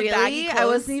 Oh, with the baggy really? I clothes.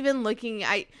 wasn't even looking.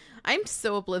 I'm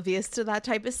so oblivious to that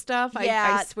type of stuff.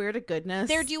 Yeah. I swear to goodness.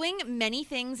 They're doing many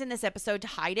things in this episode to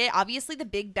hide it. Obviously, the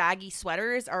big baggy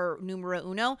sweaters are numero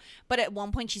uno, but at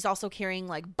one point she's also carrying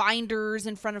like binders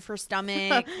in front of her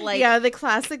stomach. Like, yeah, the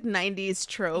classic 90s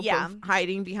trope Yeah. of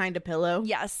hiding behind a pillow.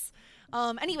 yes.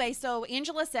 Anyway, so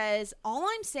Angela says, all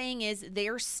I'm saying is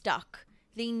they're stuck.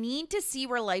 They need to see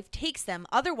where life takes them.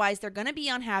 Otherwise, they're going to be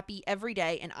unhappy every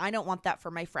day, and I don't want that for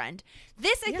my friend.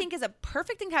 This, I think, is a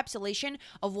perfect encapsulation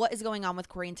of what is going on with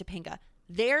Corey and Topanga.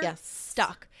 They're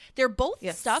stuck. They're both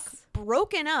stuck,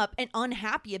 broken up, and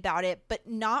unhappy about it, but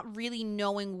not really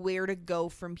knowing where to go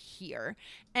from here.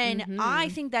 And I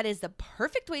think that is the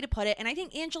perfect way to put it. And I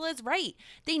think Angela is right.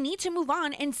 They need to move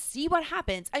on and see what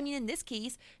happens. I mean, in this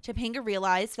case, Topanga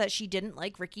realized that she didn't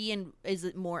like Ricky and is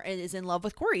in love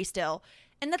with Corey still.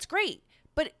 And that's great.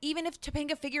 But even if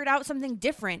Topanga figured out something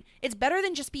different, it's better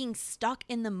than just being stuck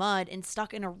in the mud and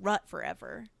stuck in a rut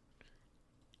forever.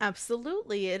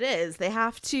 Absolutely, it is. They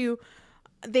have to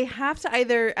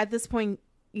either at this point,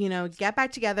 get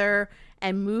back together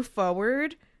and move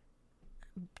forward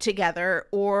together,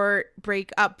 or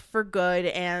break up for good.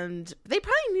 And they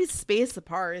probably need space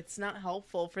apart. It's not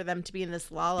helpful for them to be in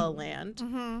this la la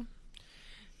land.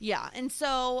 Yeah. And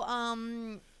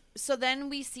so So then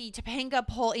we see Topanga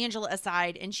pull Angela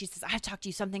aside, and she says, I have to talk to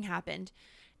you. Something happened.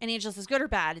 And Angela says, good or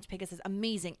bad? And Topanga says,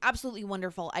 amazing, absolutely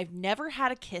wonderful. I've never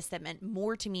had a kiss that meant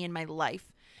more to me in my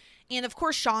life. And of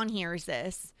course, Sean hears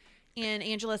this. And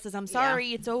Angela says, I'm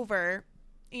sorry, it's over.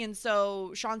 And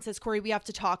so Sean says, Corey, we have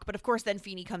to talk. But of course, then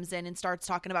Feeney comes in and starts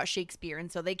talking about Shakespeare.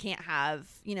 And so they can't have,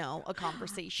 a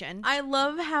conversation. I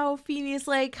love how Feeney's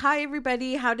like, hi,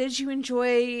 everybody. How did you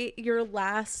enjoy your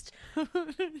last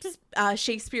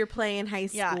Shakespeare play in high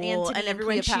school? Yeah, Antony and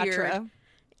everyone and Cleopatra. cheered.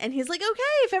 And he's like,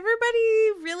 okay, if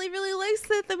everybody really, really likes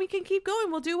it, then we can keep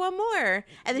going. We'll do one more.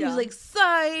 And then he's like,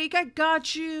 psych, I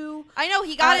got you. I know,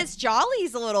 he got his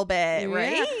jollies a little bit,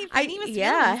 right? Feeney was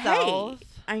feeling himself. Hey.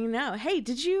 I know. Hey,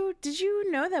 did you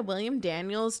know that William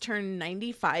Daniels turned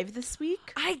 95 this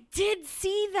week? I did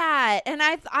see that. And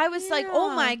I was like,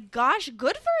 oh my gosh,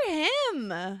 good for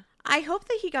him. I hope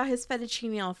that he got his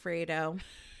fettuccine Alfredo.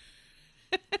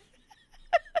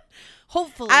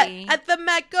 Hopefully. At the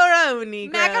macaroni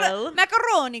grill.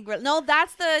 Macaroni grill. No,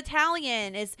 that's the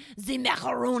Italian. It's the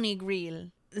macaroni grill.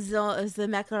 The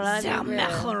macaroni The grill.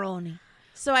 macaroni.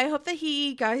 So I hope that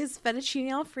he got his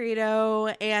fettuccine Alfredo,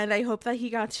 and I hope that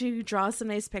he got to draw some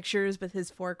nice pictures with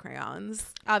his 4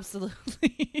 crayons.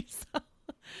 Absolutely.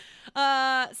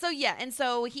 And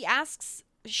so he asks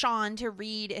Sean to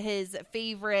read his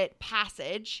favorite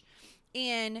passage,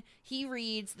 and he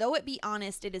reads, though it be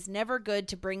honest, it is never good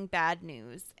to bring bad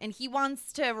news. And he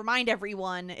wants to remind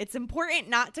everyone it's important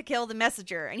not to kill the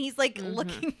messenger. And he's like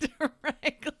looking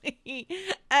directly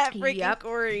at freaking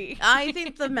Corey. I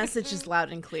think the message is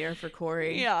loud and clear for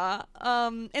Corey. Yeah.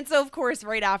 And so of course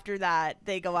right after that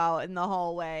they go out in the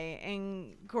hallway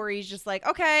and Corey's just like,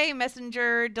 okay,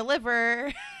 messenger,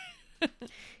 deliver.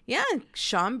 Yeah,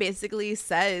 Sean basically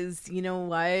says, you know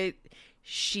what?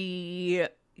 She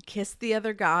kissed the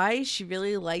other guy. She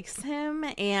really likes him,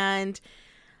 and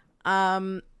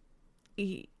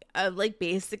she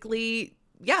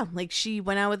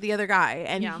went out with the other guy,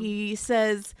 and he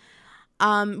says,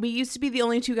 we used to be the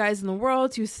only 2 guys in the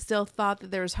world who still thought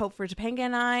that there was hope for Topanga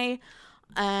and I,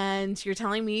 and you're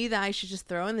telling me that I should just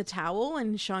throw in the towel?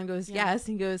 And Sean goes, yes.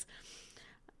 And he goes,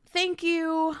 thank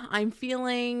you. I'm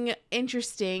feeling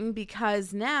interesting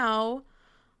because now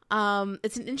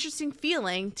it's an interesting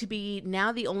feeling to be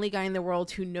now the only guy in the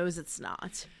world who knows it's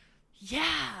not.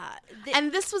 Yeah.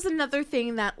 And this was another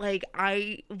thing that, like,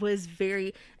 I was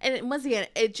very, and once again,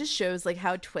 it just shows, like,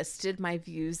 how twisted my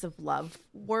views of love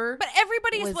were. But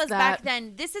everybody's was back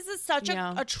then. This is such a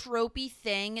tropey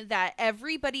thing that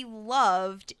everybody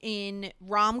loved in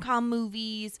rom-com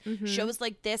movies, shows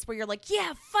like this, where you're like,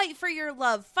 yeah, fight for your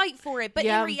love, fight for it. But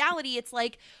in reality, it's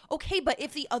like, okay, but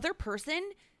if the other person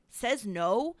says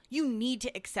no, you need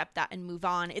to accept that and move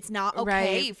on. It's not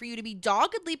okay for you to be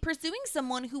doggedly pursuing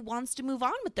someone who wants to move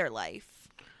on with their life.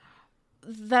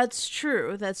 That's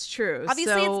true.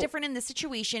 Obviously, it's different in this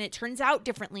situation. It turns out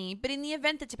differently. But in the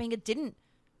event that Topanga didn't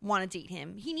want to date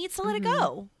him, he needs to let it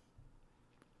go.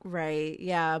 Right.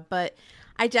 Yeah. But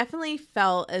I definitely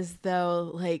felt as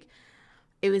though, like,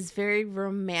 it was very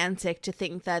romantic to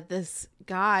think that this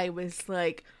guy was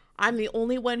like, I'm the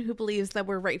only one who believes that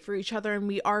we're right for each other, and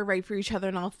we are right for each other,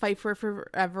 and I'll fight for it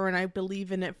forever, and I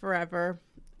believe in it forever.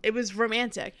 It was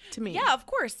romantic to me. Yeah, of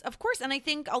course. And I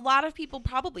think a lot of people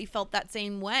probably felt that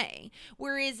same way.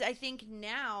 Whereas I think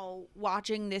now,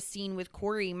 watching this scene with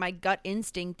Corey, my gut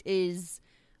instinct is,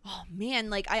 oh man,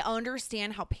 like, I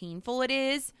understand how painful it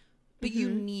is, but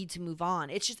you need to move on.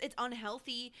 It's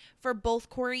unhealthy for both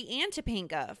Corey and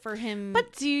Topanga, for him.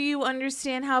 But do you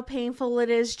understand how painful it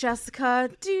is,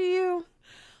 Jessica? Do you?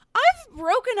 I've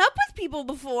broken up with people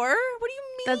before. What do you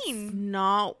mean?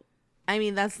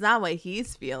 That's not what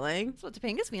he's feeling. That's what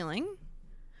Topanga's feeling.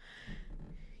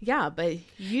 Yeah, but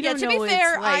you don't know to be what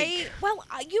fair, it's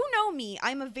like. you know me.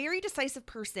 I'm a very decisive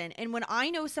person. And when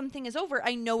I know something is over,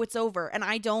 I know it's over. And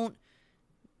I don't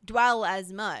dwell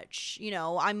as much.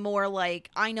 I'm more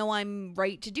like, I know I'm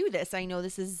right to do this. I know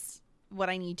this is what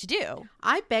I need to do.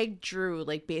 I begged Drew,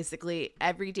 like, basically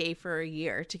every day for a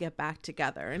year to get back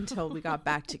together until we got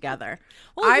back together.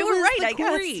 Well, you were right, I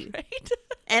guess. Right?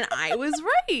 And I was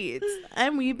right.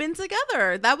 And we've been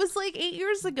together. That was like 8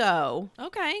 years ago.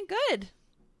 Okay, good.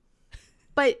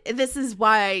 But this is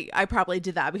why I probably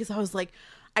did that, because I was like,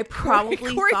 I probably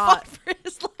Corey thought fought for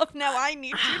his love. Now I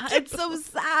need to. It's so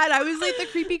sad. I was like the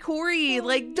creepy Corey.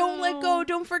 Don't let go.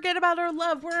 Don't forget about our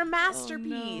love. We're a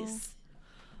masterpiece.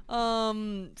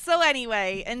 So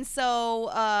anyway, and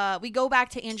so we go back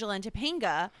to Angela and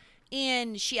Topanga,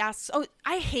 and she asks, "Oh,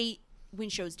 I hate when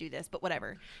shows do this, but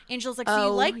whatever. Angela's like, so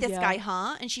you like this yeah. guy,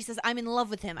 huh? And she says, I'm in love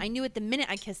with him. I knew it the minute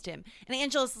I kissed him. And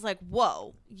Angela's is like,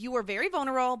 whoa, you were very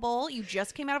vulnerable. You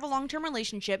just came out of a long-term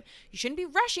relationship. You shouldn't be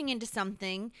rushing into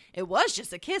something. It was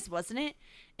just a kiss, wasn't it?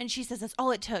 And she says, that's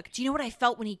all it took. Do you know what I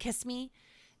felt when he kissed me?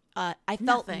 I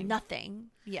felt nothing.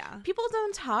 Yeah. People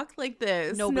don't talk like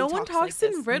this. Nobody no one talks talks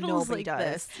like in this. riddles Nobody like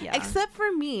does. this. Yeah. Except for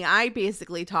me. I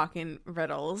basically talk in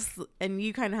riddles, and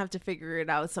you kind of have to figure it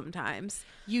out sometimes.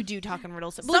 You do talk in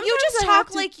riddles. But Sometimes you just I have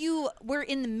talk to- like we're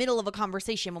in the middle of a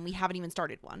conversation when we haven't even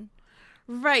started one.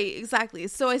 Right, exactly.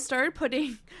 So I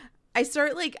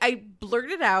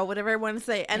blurted out whatever I want to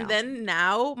say, and then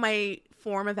now my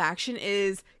form of action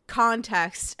is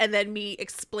context and then me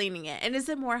explaining it. And is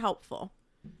it more helpful?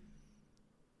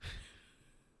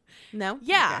 No?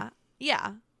 Yeah. Okay.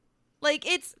 Yeah. Like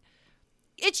it's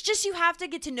just you have to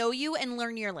get to know you and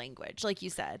learn your language, like you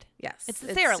said. Yes. It's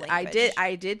the Sarah language.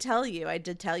 I did tell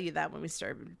you that when we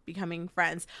started becoming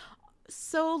friends.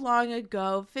 So long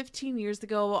ago, 15 years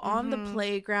ago, on the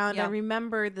playground, I Yep.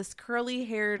 remember this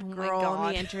curly-haired my girl on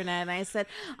God. the internet, and I said,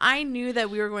 I knew that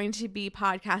we were going to be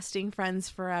podcasting friends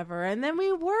forever, and then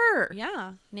we were.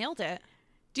 Yeah. Nailed it.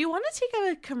 Do you want to take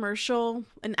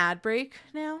an ad break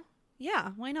now?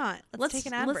 Yeah, why not? Let's take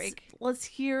an ad break. Let's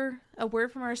hear a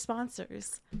word from our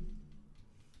sponsors.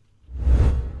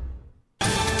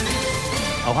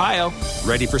 Ohio,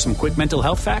 ready for some quick mental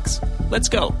health facts? Let's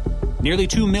go. Nearly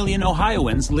 2 million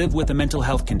Ohioans live with a mental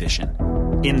health condition.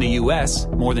 In the U.S.,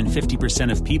 more than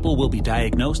 50% of people will be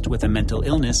diagnosed with a mental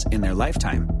illness in their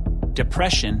lifetime.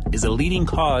 Depression is a leading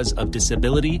cause of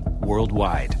disability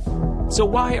worldwide. So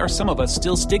why are some of us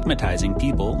still stigmatizing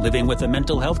people living with a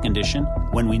mental health condition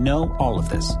when we know all of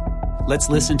this? Let's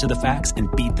listen to the facts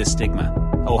and beat the stigma.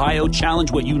 Ohio,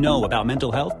 challenge what you know about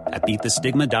mental health at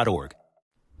beatthestigma.org.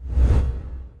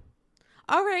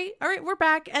 All right, we're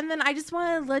back. And then I just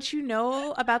want to let you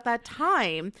know about that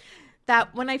time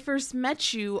that when I first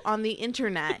met you on the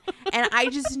internet, and I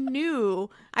just knew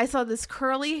I saw this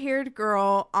curly-haired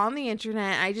girl on the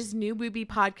internet. I just knew we'd be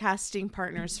podcasting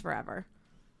partners forever.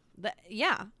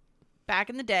 Yeah. Back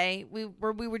in the day, we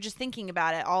were just thinking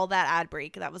about it. All that ad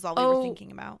break, that was all we were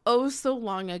thinking about. Oh, so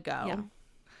long ago. Yeah.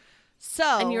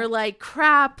 So And you're like,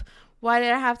 crap, why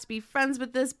did I have to be friends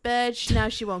with this bitch? Now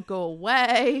she won't go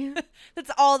away.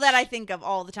 that's all that I think of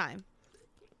all the time.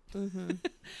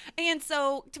 And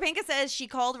so Topanga says she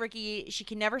called Ricky. She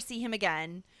can never see him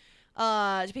again.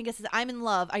 Topanga says, I'm in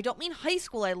love. I don't mean high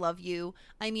school I love you.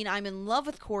 I mean I'm in love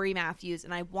with Corey Matthews,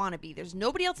 and I want to be. There's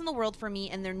nobody else in the world for me,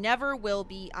 and there never will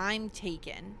be. I'm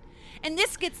taken. And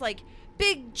this gets like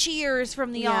big cheers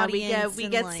from the audience. We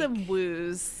and, get like, some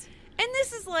woos. And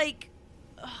this is like,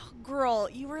 oh, girl,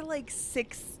 you were like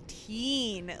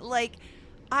 16. Like,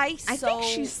 I think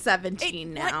she's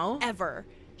 17 now. Whatever.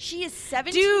 She is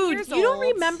 17 Dude, years you old. don't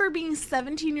remember being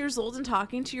 17 years old and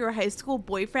talking to your high school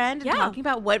boyfriend and Yeah. talking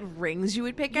about what rings you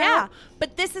would pick Yeah, out?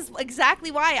 but this is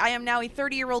exactly why I am now a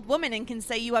 30-year-old woman and can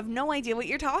say you have no idea what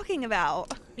you're talking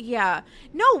about. Yeah.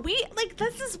 No,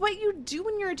 this is what you do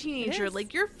when you're a teenager. is.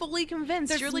 Like, you're fully convinced.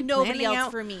 There's you're like nobody planning else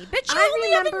out. for me. Bitch, you I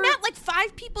only haven't remember- met like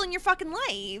 5 people in your fucking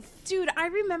life. Dude, I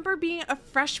remember being a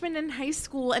freshman in high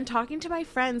school and talking to my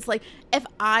friends, like, if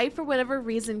I, for whatever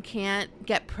reason, can't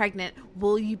get pregnant,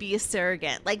 will you be a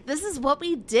surrogate? Like, this is what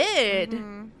we did.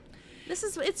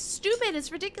 It's stupid.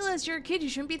 It's ridiculous. You're a kid. You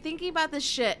shouldn't be thinking about this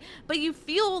shit. But you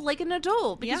feel like an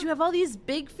adult because Yeah. you have all these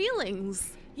big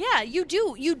feelings. Yeah, you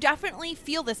do. You definitely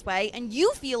feel this way, and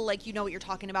you feel like you know what you're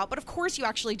talking about, but of course you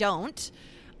actually don't.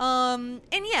 And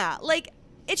yeah, like,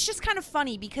 it's just kind of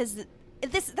funny because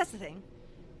that's the thing.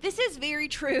 This is very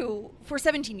true for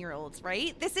 17-year-olds,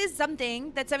 right? This is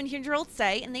something that 17-year-olds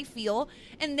say and they feel,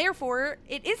 and therefore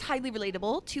it is highly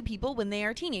relatable to people when they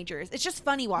are teenagers. It's just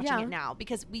funny watching Yeah. it now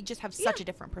because we just have such Yeah. a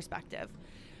different perspective.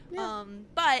 Yeah.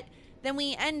 But then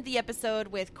we end the episode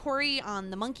with Corey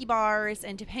on the monkey bars,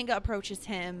 and Topanga approaches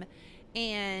him,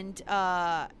 and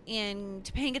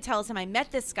Topanga tells him, I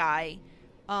met this guy,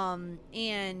 and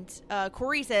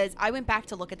Corey says, I went back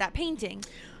to look at that painting.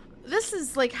 This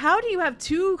is like, how do you have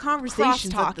two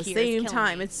conversations Crosstalk at the here is same killing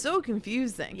time? me. It's so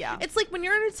confusing. Yeah. It's like when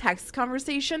you're in a text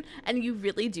conversation and you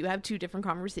really do have two different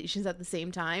conversations at the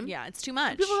same time. Yeah, it's too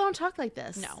much. People don't talk like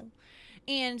this. No.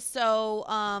 And so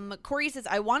Corey says,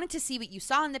 I wanted to see what you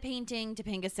saw in the painting.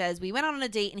 Topanga says, we went on a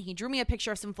date and he drew me a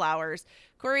picture of some flowers.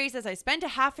 Corey says, I spent a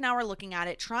half an hour looking at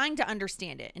it, trying to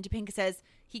understand it. And Topanga says,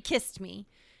 he kissed me.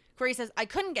 Corey says, I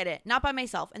couldn't get it, not by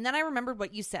myself. And then I remembered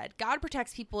what you said. God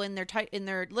protects people in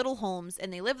their little homes,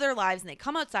 and they live their lives, and they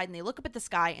come outside, and they look up at the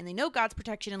sky, and they know God's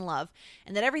protection and love,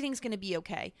 and that everything's going to be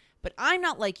okay. But I'm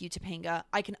not like you, Topanga.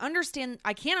 I can't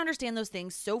understand those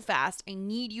things so fast. I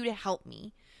need you to help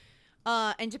me.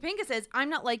 And Topanga says, I'm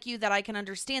not like you that I can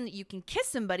understand that you can kiss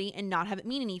somebody and not have it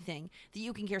mean anything. That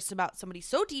you can care about somebody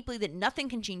so deeply that nothing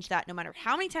can change that, no matter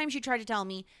how many times you try to tell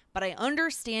me, but I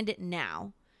understand it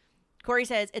now. Corey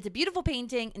says, it's a beautiful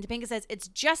painting, and Topanga says, it's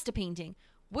just a painting.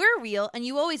 We're real, and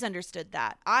you always understood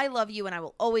that. I love you, and I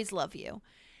will always love you.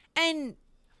 And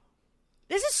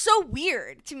this is so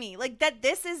weird to me. Like, that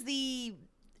this is the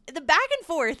back and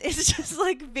forth is just,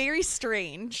 like, very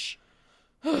strange.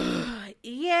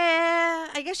 Yeah,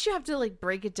 I guess you have to, like,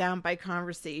 break it down by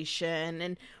conversation.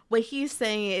 And what he's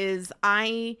saying is,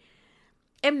 I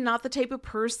am not the type of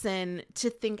person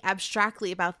to think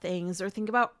abstractly about things or think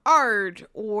about art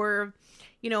or,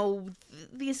 you know,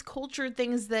 these culture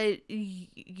things that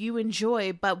you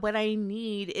enjoy. But what I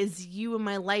need is you in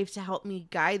my life to help me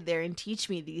guide there and teach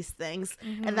me these things.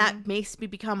 Mm-hmm. And that makes me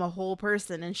become a whole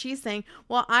person. And she's saying,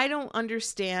 well, I don't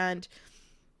understand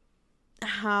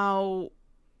how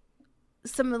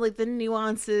some of, like, the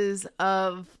nuances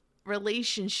of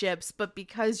relationships, but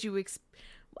because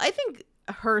I think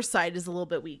her side is a little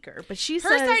bit weaker, but her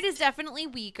side is definitely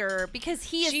weaker because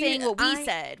he is saying what we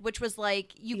said, which was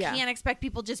like, you can't expect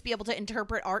people just be able to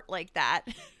interpret art like that.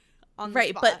 On the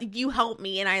spot. But you help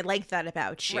me, and I like that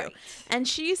about you. Right. And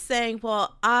she's saying,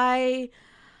 well, I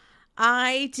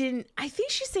think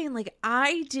she's saying, like,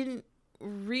 I didn't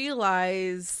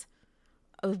realize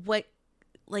what,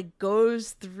 like,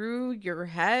 goes through your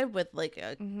head with, like,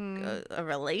 a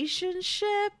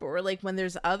relationship, or, like, when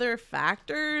there's other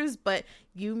factors, but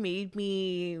you made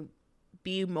me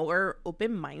be more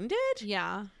open-minded.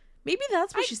 Yeah. Maybe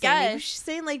that's what she's saying. Maybe she's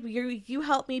saying, like, you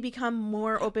helped me become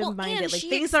more open-minded. Well, and like, she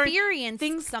things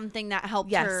experienced something that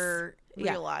helped her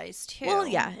realize, too. Well,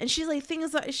 yeah. And she's like, I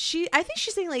think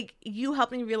she's saying, like, you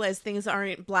helped me realize things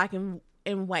aren't black and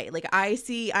white. Like,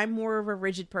 I'm more of a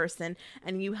rigid person,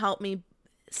 and you help me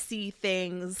see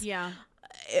things that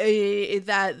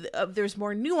there's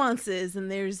more nuances,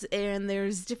 and there's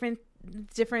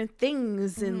different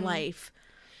things in life.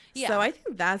 So I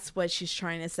think that's what she's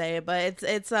trying to say, but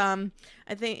it's I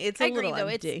think it's a little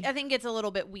empty. I think it's a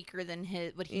little bit weaker than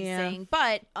what he's saying,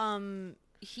 but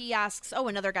he asks, oh,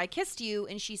 another guy kissed you,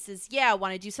 and she says, yeah,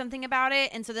 want to do something about it?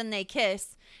 And so then they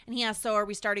kiss, and he asks, so are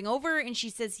we starting over? And she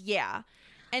says, yeah.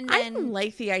 And then, I don't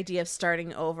like the idea of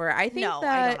starting over. I don't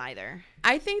either.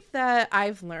 I think that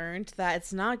I've learned that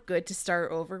it's not good to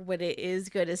start over. What it is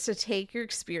good is to take your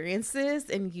experiences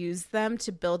and use them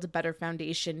to build a better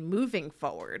foundation moving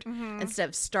forward instead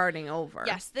of starting over.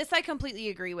 Yes, this I completely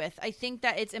agree with. I think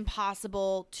that it's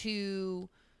impossible to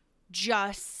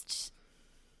just...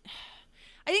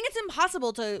 I think it's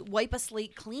impossible to wipe a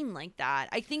slate clean like that.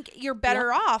 I think you're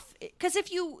better off, because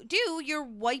if you do, you're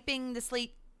wiping the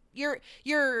slate.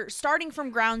 You're starting from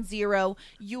ground zero.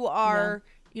 You are,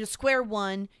 square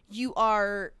one.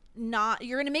 You're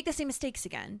going to make the same mistakes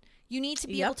again. You need to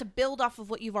be able to build off of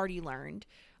what you've already learned.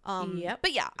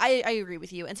 But yeah, I agree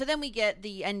with you. And so then we get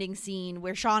the ending scene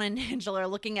where Sean and Angela are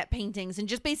looking at paintings and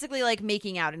just basically, like,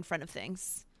 making out in front of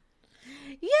things.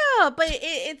 Yeah, but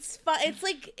it's fun. It's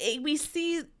like we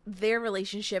see their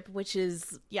relationship, which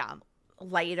is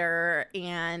lighter,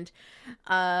 and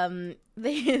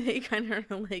they kind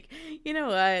of are like, you know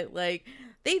what, like,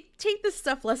 they take this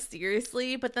stuff less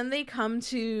seriously, but then they come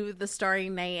to the Starry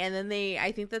Night, and then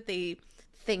I think that they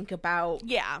think about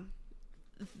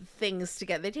things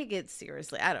together. They take it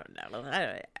seriously. I don't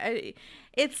know.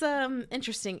 It's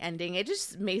interesting ending. It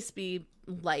just makes me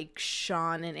like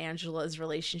Sean and Angela's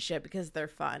relationship because they're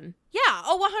fun. Yeah,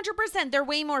 100%. They're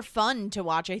way more fun to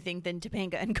watch, I think, than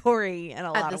Topanga and Corey in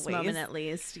a lot of ways. At this moment, at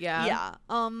least. Yeah. Yeah.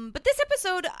 But this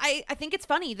episode, I think it's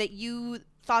funny that you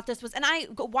thought this was, and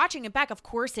watching it back, of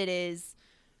course it is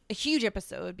a huge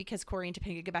episode because Corey and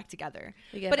Topanga get back together.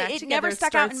 But it never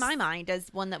stuck out in my mind as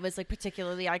one that was, like,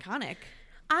 particularly iconic.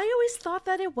 I always thought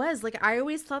that it was. Like, I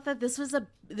always thought that this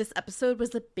episode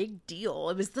was a big deal.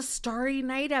 It was the Starry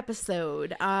Night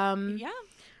episode. Yeah.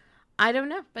 I don't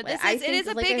know. But it is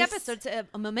a big episode.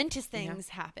 Momentous things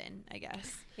happen, I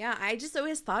guess. Yeah, I just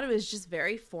always thought it was just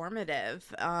very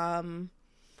formative.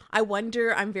 I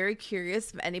wonder, I'm very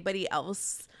curious if anybody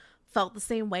else felt the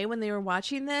same way when they were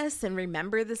watching this and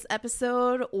remember this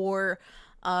episode, or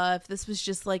if this was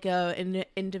just like an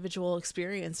individual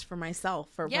experience for myself.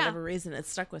 For whatever reason, it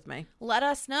stuck with me. Let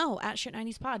us know at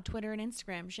Shit90spod, Twitter and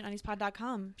Instagram,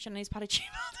 shit90spod.com,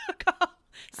 shit90spod@gmail.com.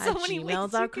 So many ways you can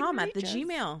gmail.com at the reach us.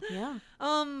 Gmail. Yeah.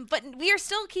 But we are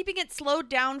still keeping it slowed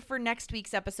down for next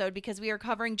week's episode because we are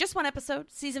covering just one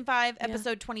episode, season 5,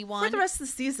 episode 21. For the rest of the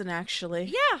season, actually.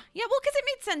 Yeah, well, because it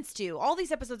made sense to. All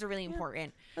these episodes are really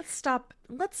important. Let's stop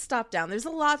down. There's a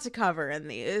lot to cover in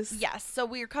these. Yes, so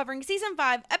we are covering season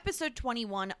 5, episode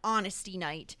 21, Honesty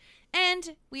Night.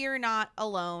 And we are not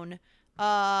alone. We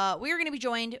are going to be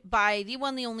joined by the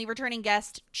one, the only returning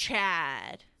guest,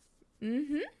 Chad.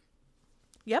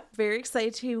 Yep, very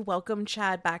excited to welcome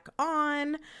Chad back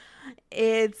on.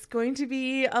 It's going to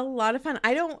be a lot of fun.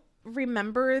 I don't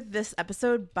remember this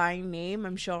episode by name.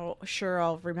 I'm sure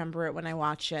I'll remember it when I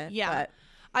watch it. Yeah. But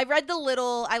I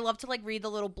love to read the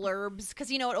little blurbs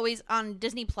because, it always on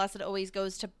Disney Plus, it always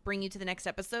goes to bring you to the next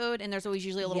episode. And there's always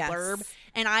usually a little blurb.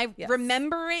 And I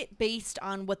remember it based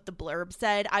on what the blurb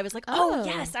said. I was like, oh,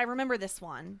 yes, I remember this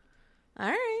one. All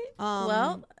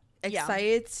right.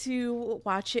 Excited to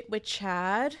watch it with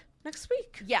Chad next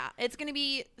week. Yeah, it's going to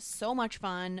be so much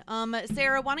fun.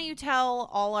 Sarah, why don't you tell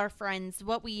all our friends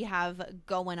what we have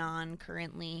going on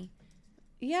currently?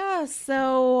 Yeah,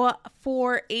 so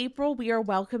for April, we are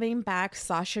welcoming back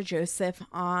Sasha Joseph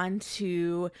on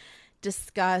to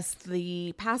discuss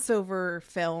the Passover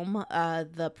film,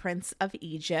 The Prince of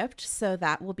Egypt. So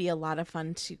that will be a lot of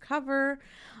fun to cover.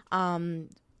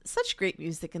 Such great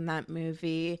music in that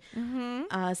movie.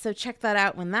 So check that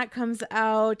out when that comes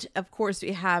out. Of course,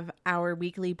 we have our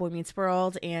weekly Boy Meets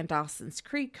World and Dawson's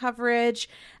Creek coverage.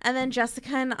 And then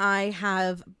Jessica and I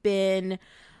have been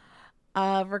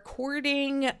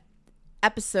recording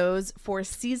episodes for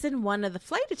season 1 of The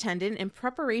Flight Attendant in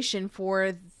preparation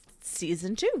for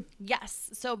season 2. Yes.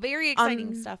 So very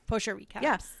exciting stuff. Post Show Recaps.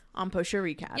 Yes. On Post Show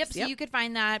Recaps. Yep. So you could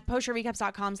find that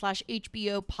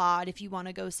postshowrecaps.com/HBO pod if you want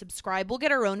to go subscribe. We'll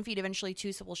get our own feed eventually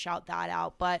too, so we'll shout that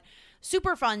out. But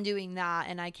super fun doing that,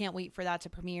 and I can't wait for that to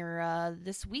premiere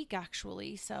this week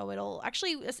actually. So it'll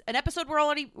actually an episode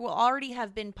will already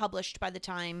have been published by the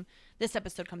time this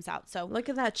episode comes out. So look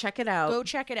at that. Check it out. Go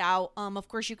check it out. Of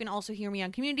course, you can also hear me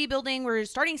on Community Building. We're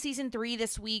starting season 3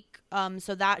 this week.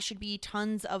 So that should be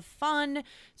tons of fun.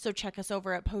 So check us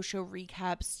over at Post Show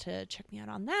Recaps to check me out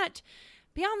on that.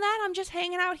 Beyond that, I'm just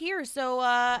hanging out here. So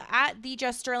at the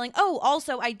Jess Sterling. Oh,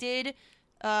 also I did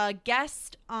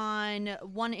guest on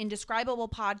one Indescribable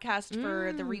podcast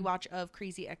for the rewatch of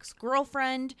Crazy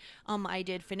Ex-Girlfriend. I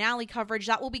did finale coverage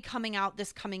that will be coming out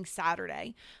this coming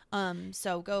Saturday.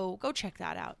 So go check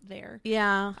that out there.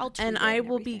 Yeah, and I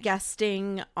will be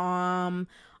guesting on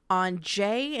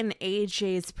Jay and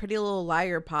AJ's Pretty Little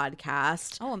Liar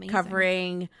podcast. Oh, amazing.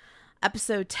 Covering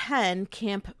episode 10,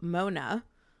 Camp Mona.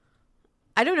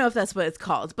 I don't know if that's what it's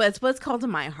called, but it's what it's called in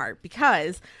my heart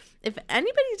because if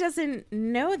anybody doesn't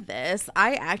know this,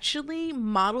 I actually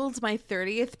modeled my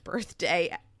 30th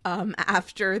birthday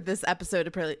after this episode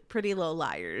of Pretty Little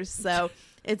Liars. So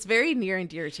it's very near and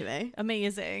dear to me.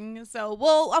 Amazing. So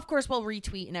of course we'll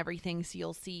retweet and everything, so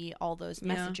you'll see all those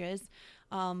messages.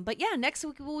 But yeah, next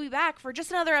week we'll be back for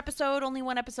just another episode. Only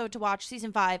one episode to watch.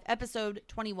 Season 5, episode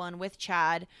 21 with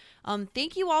Chad.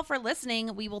 Thank you all for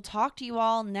listening. We will talk to you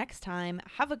all next time.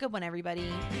 Have a good one, everybody.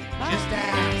 Bye. Just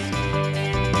ask.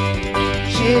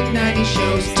 Shit 90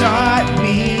 shows taught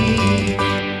me.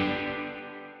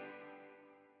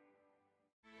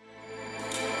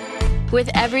 With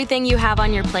everything you have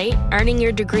on your plate, earning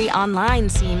your degree online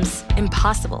seems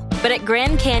impossible. But at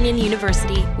Grand Canyon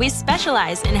University, we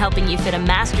specialize in helping you fit a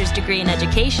master's degree in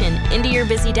education into your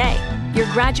busy day.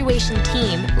 Your graduation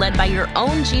team, led by your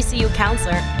own GCU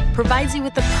counselor, provides you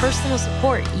with the personal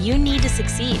support you need to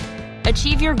succeed.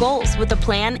 Achieve your goals with a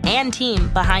plan and team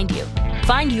behind you.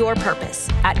 Find your purpose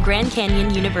at Grand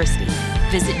Canyon University.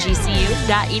 Visit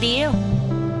gcu.edu.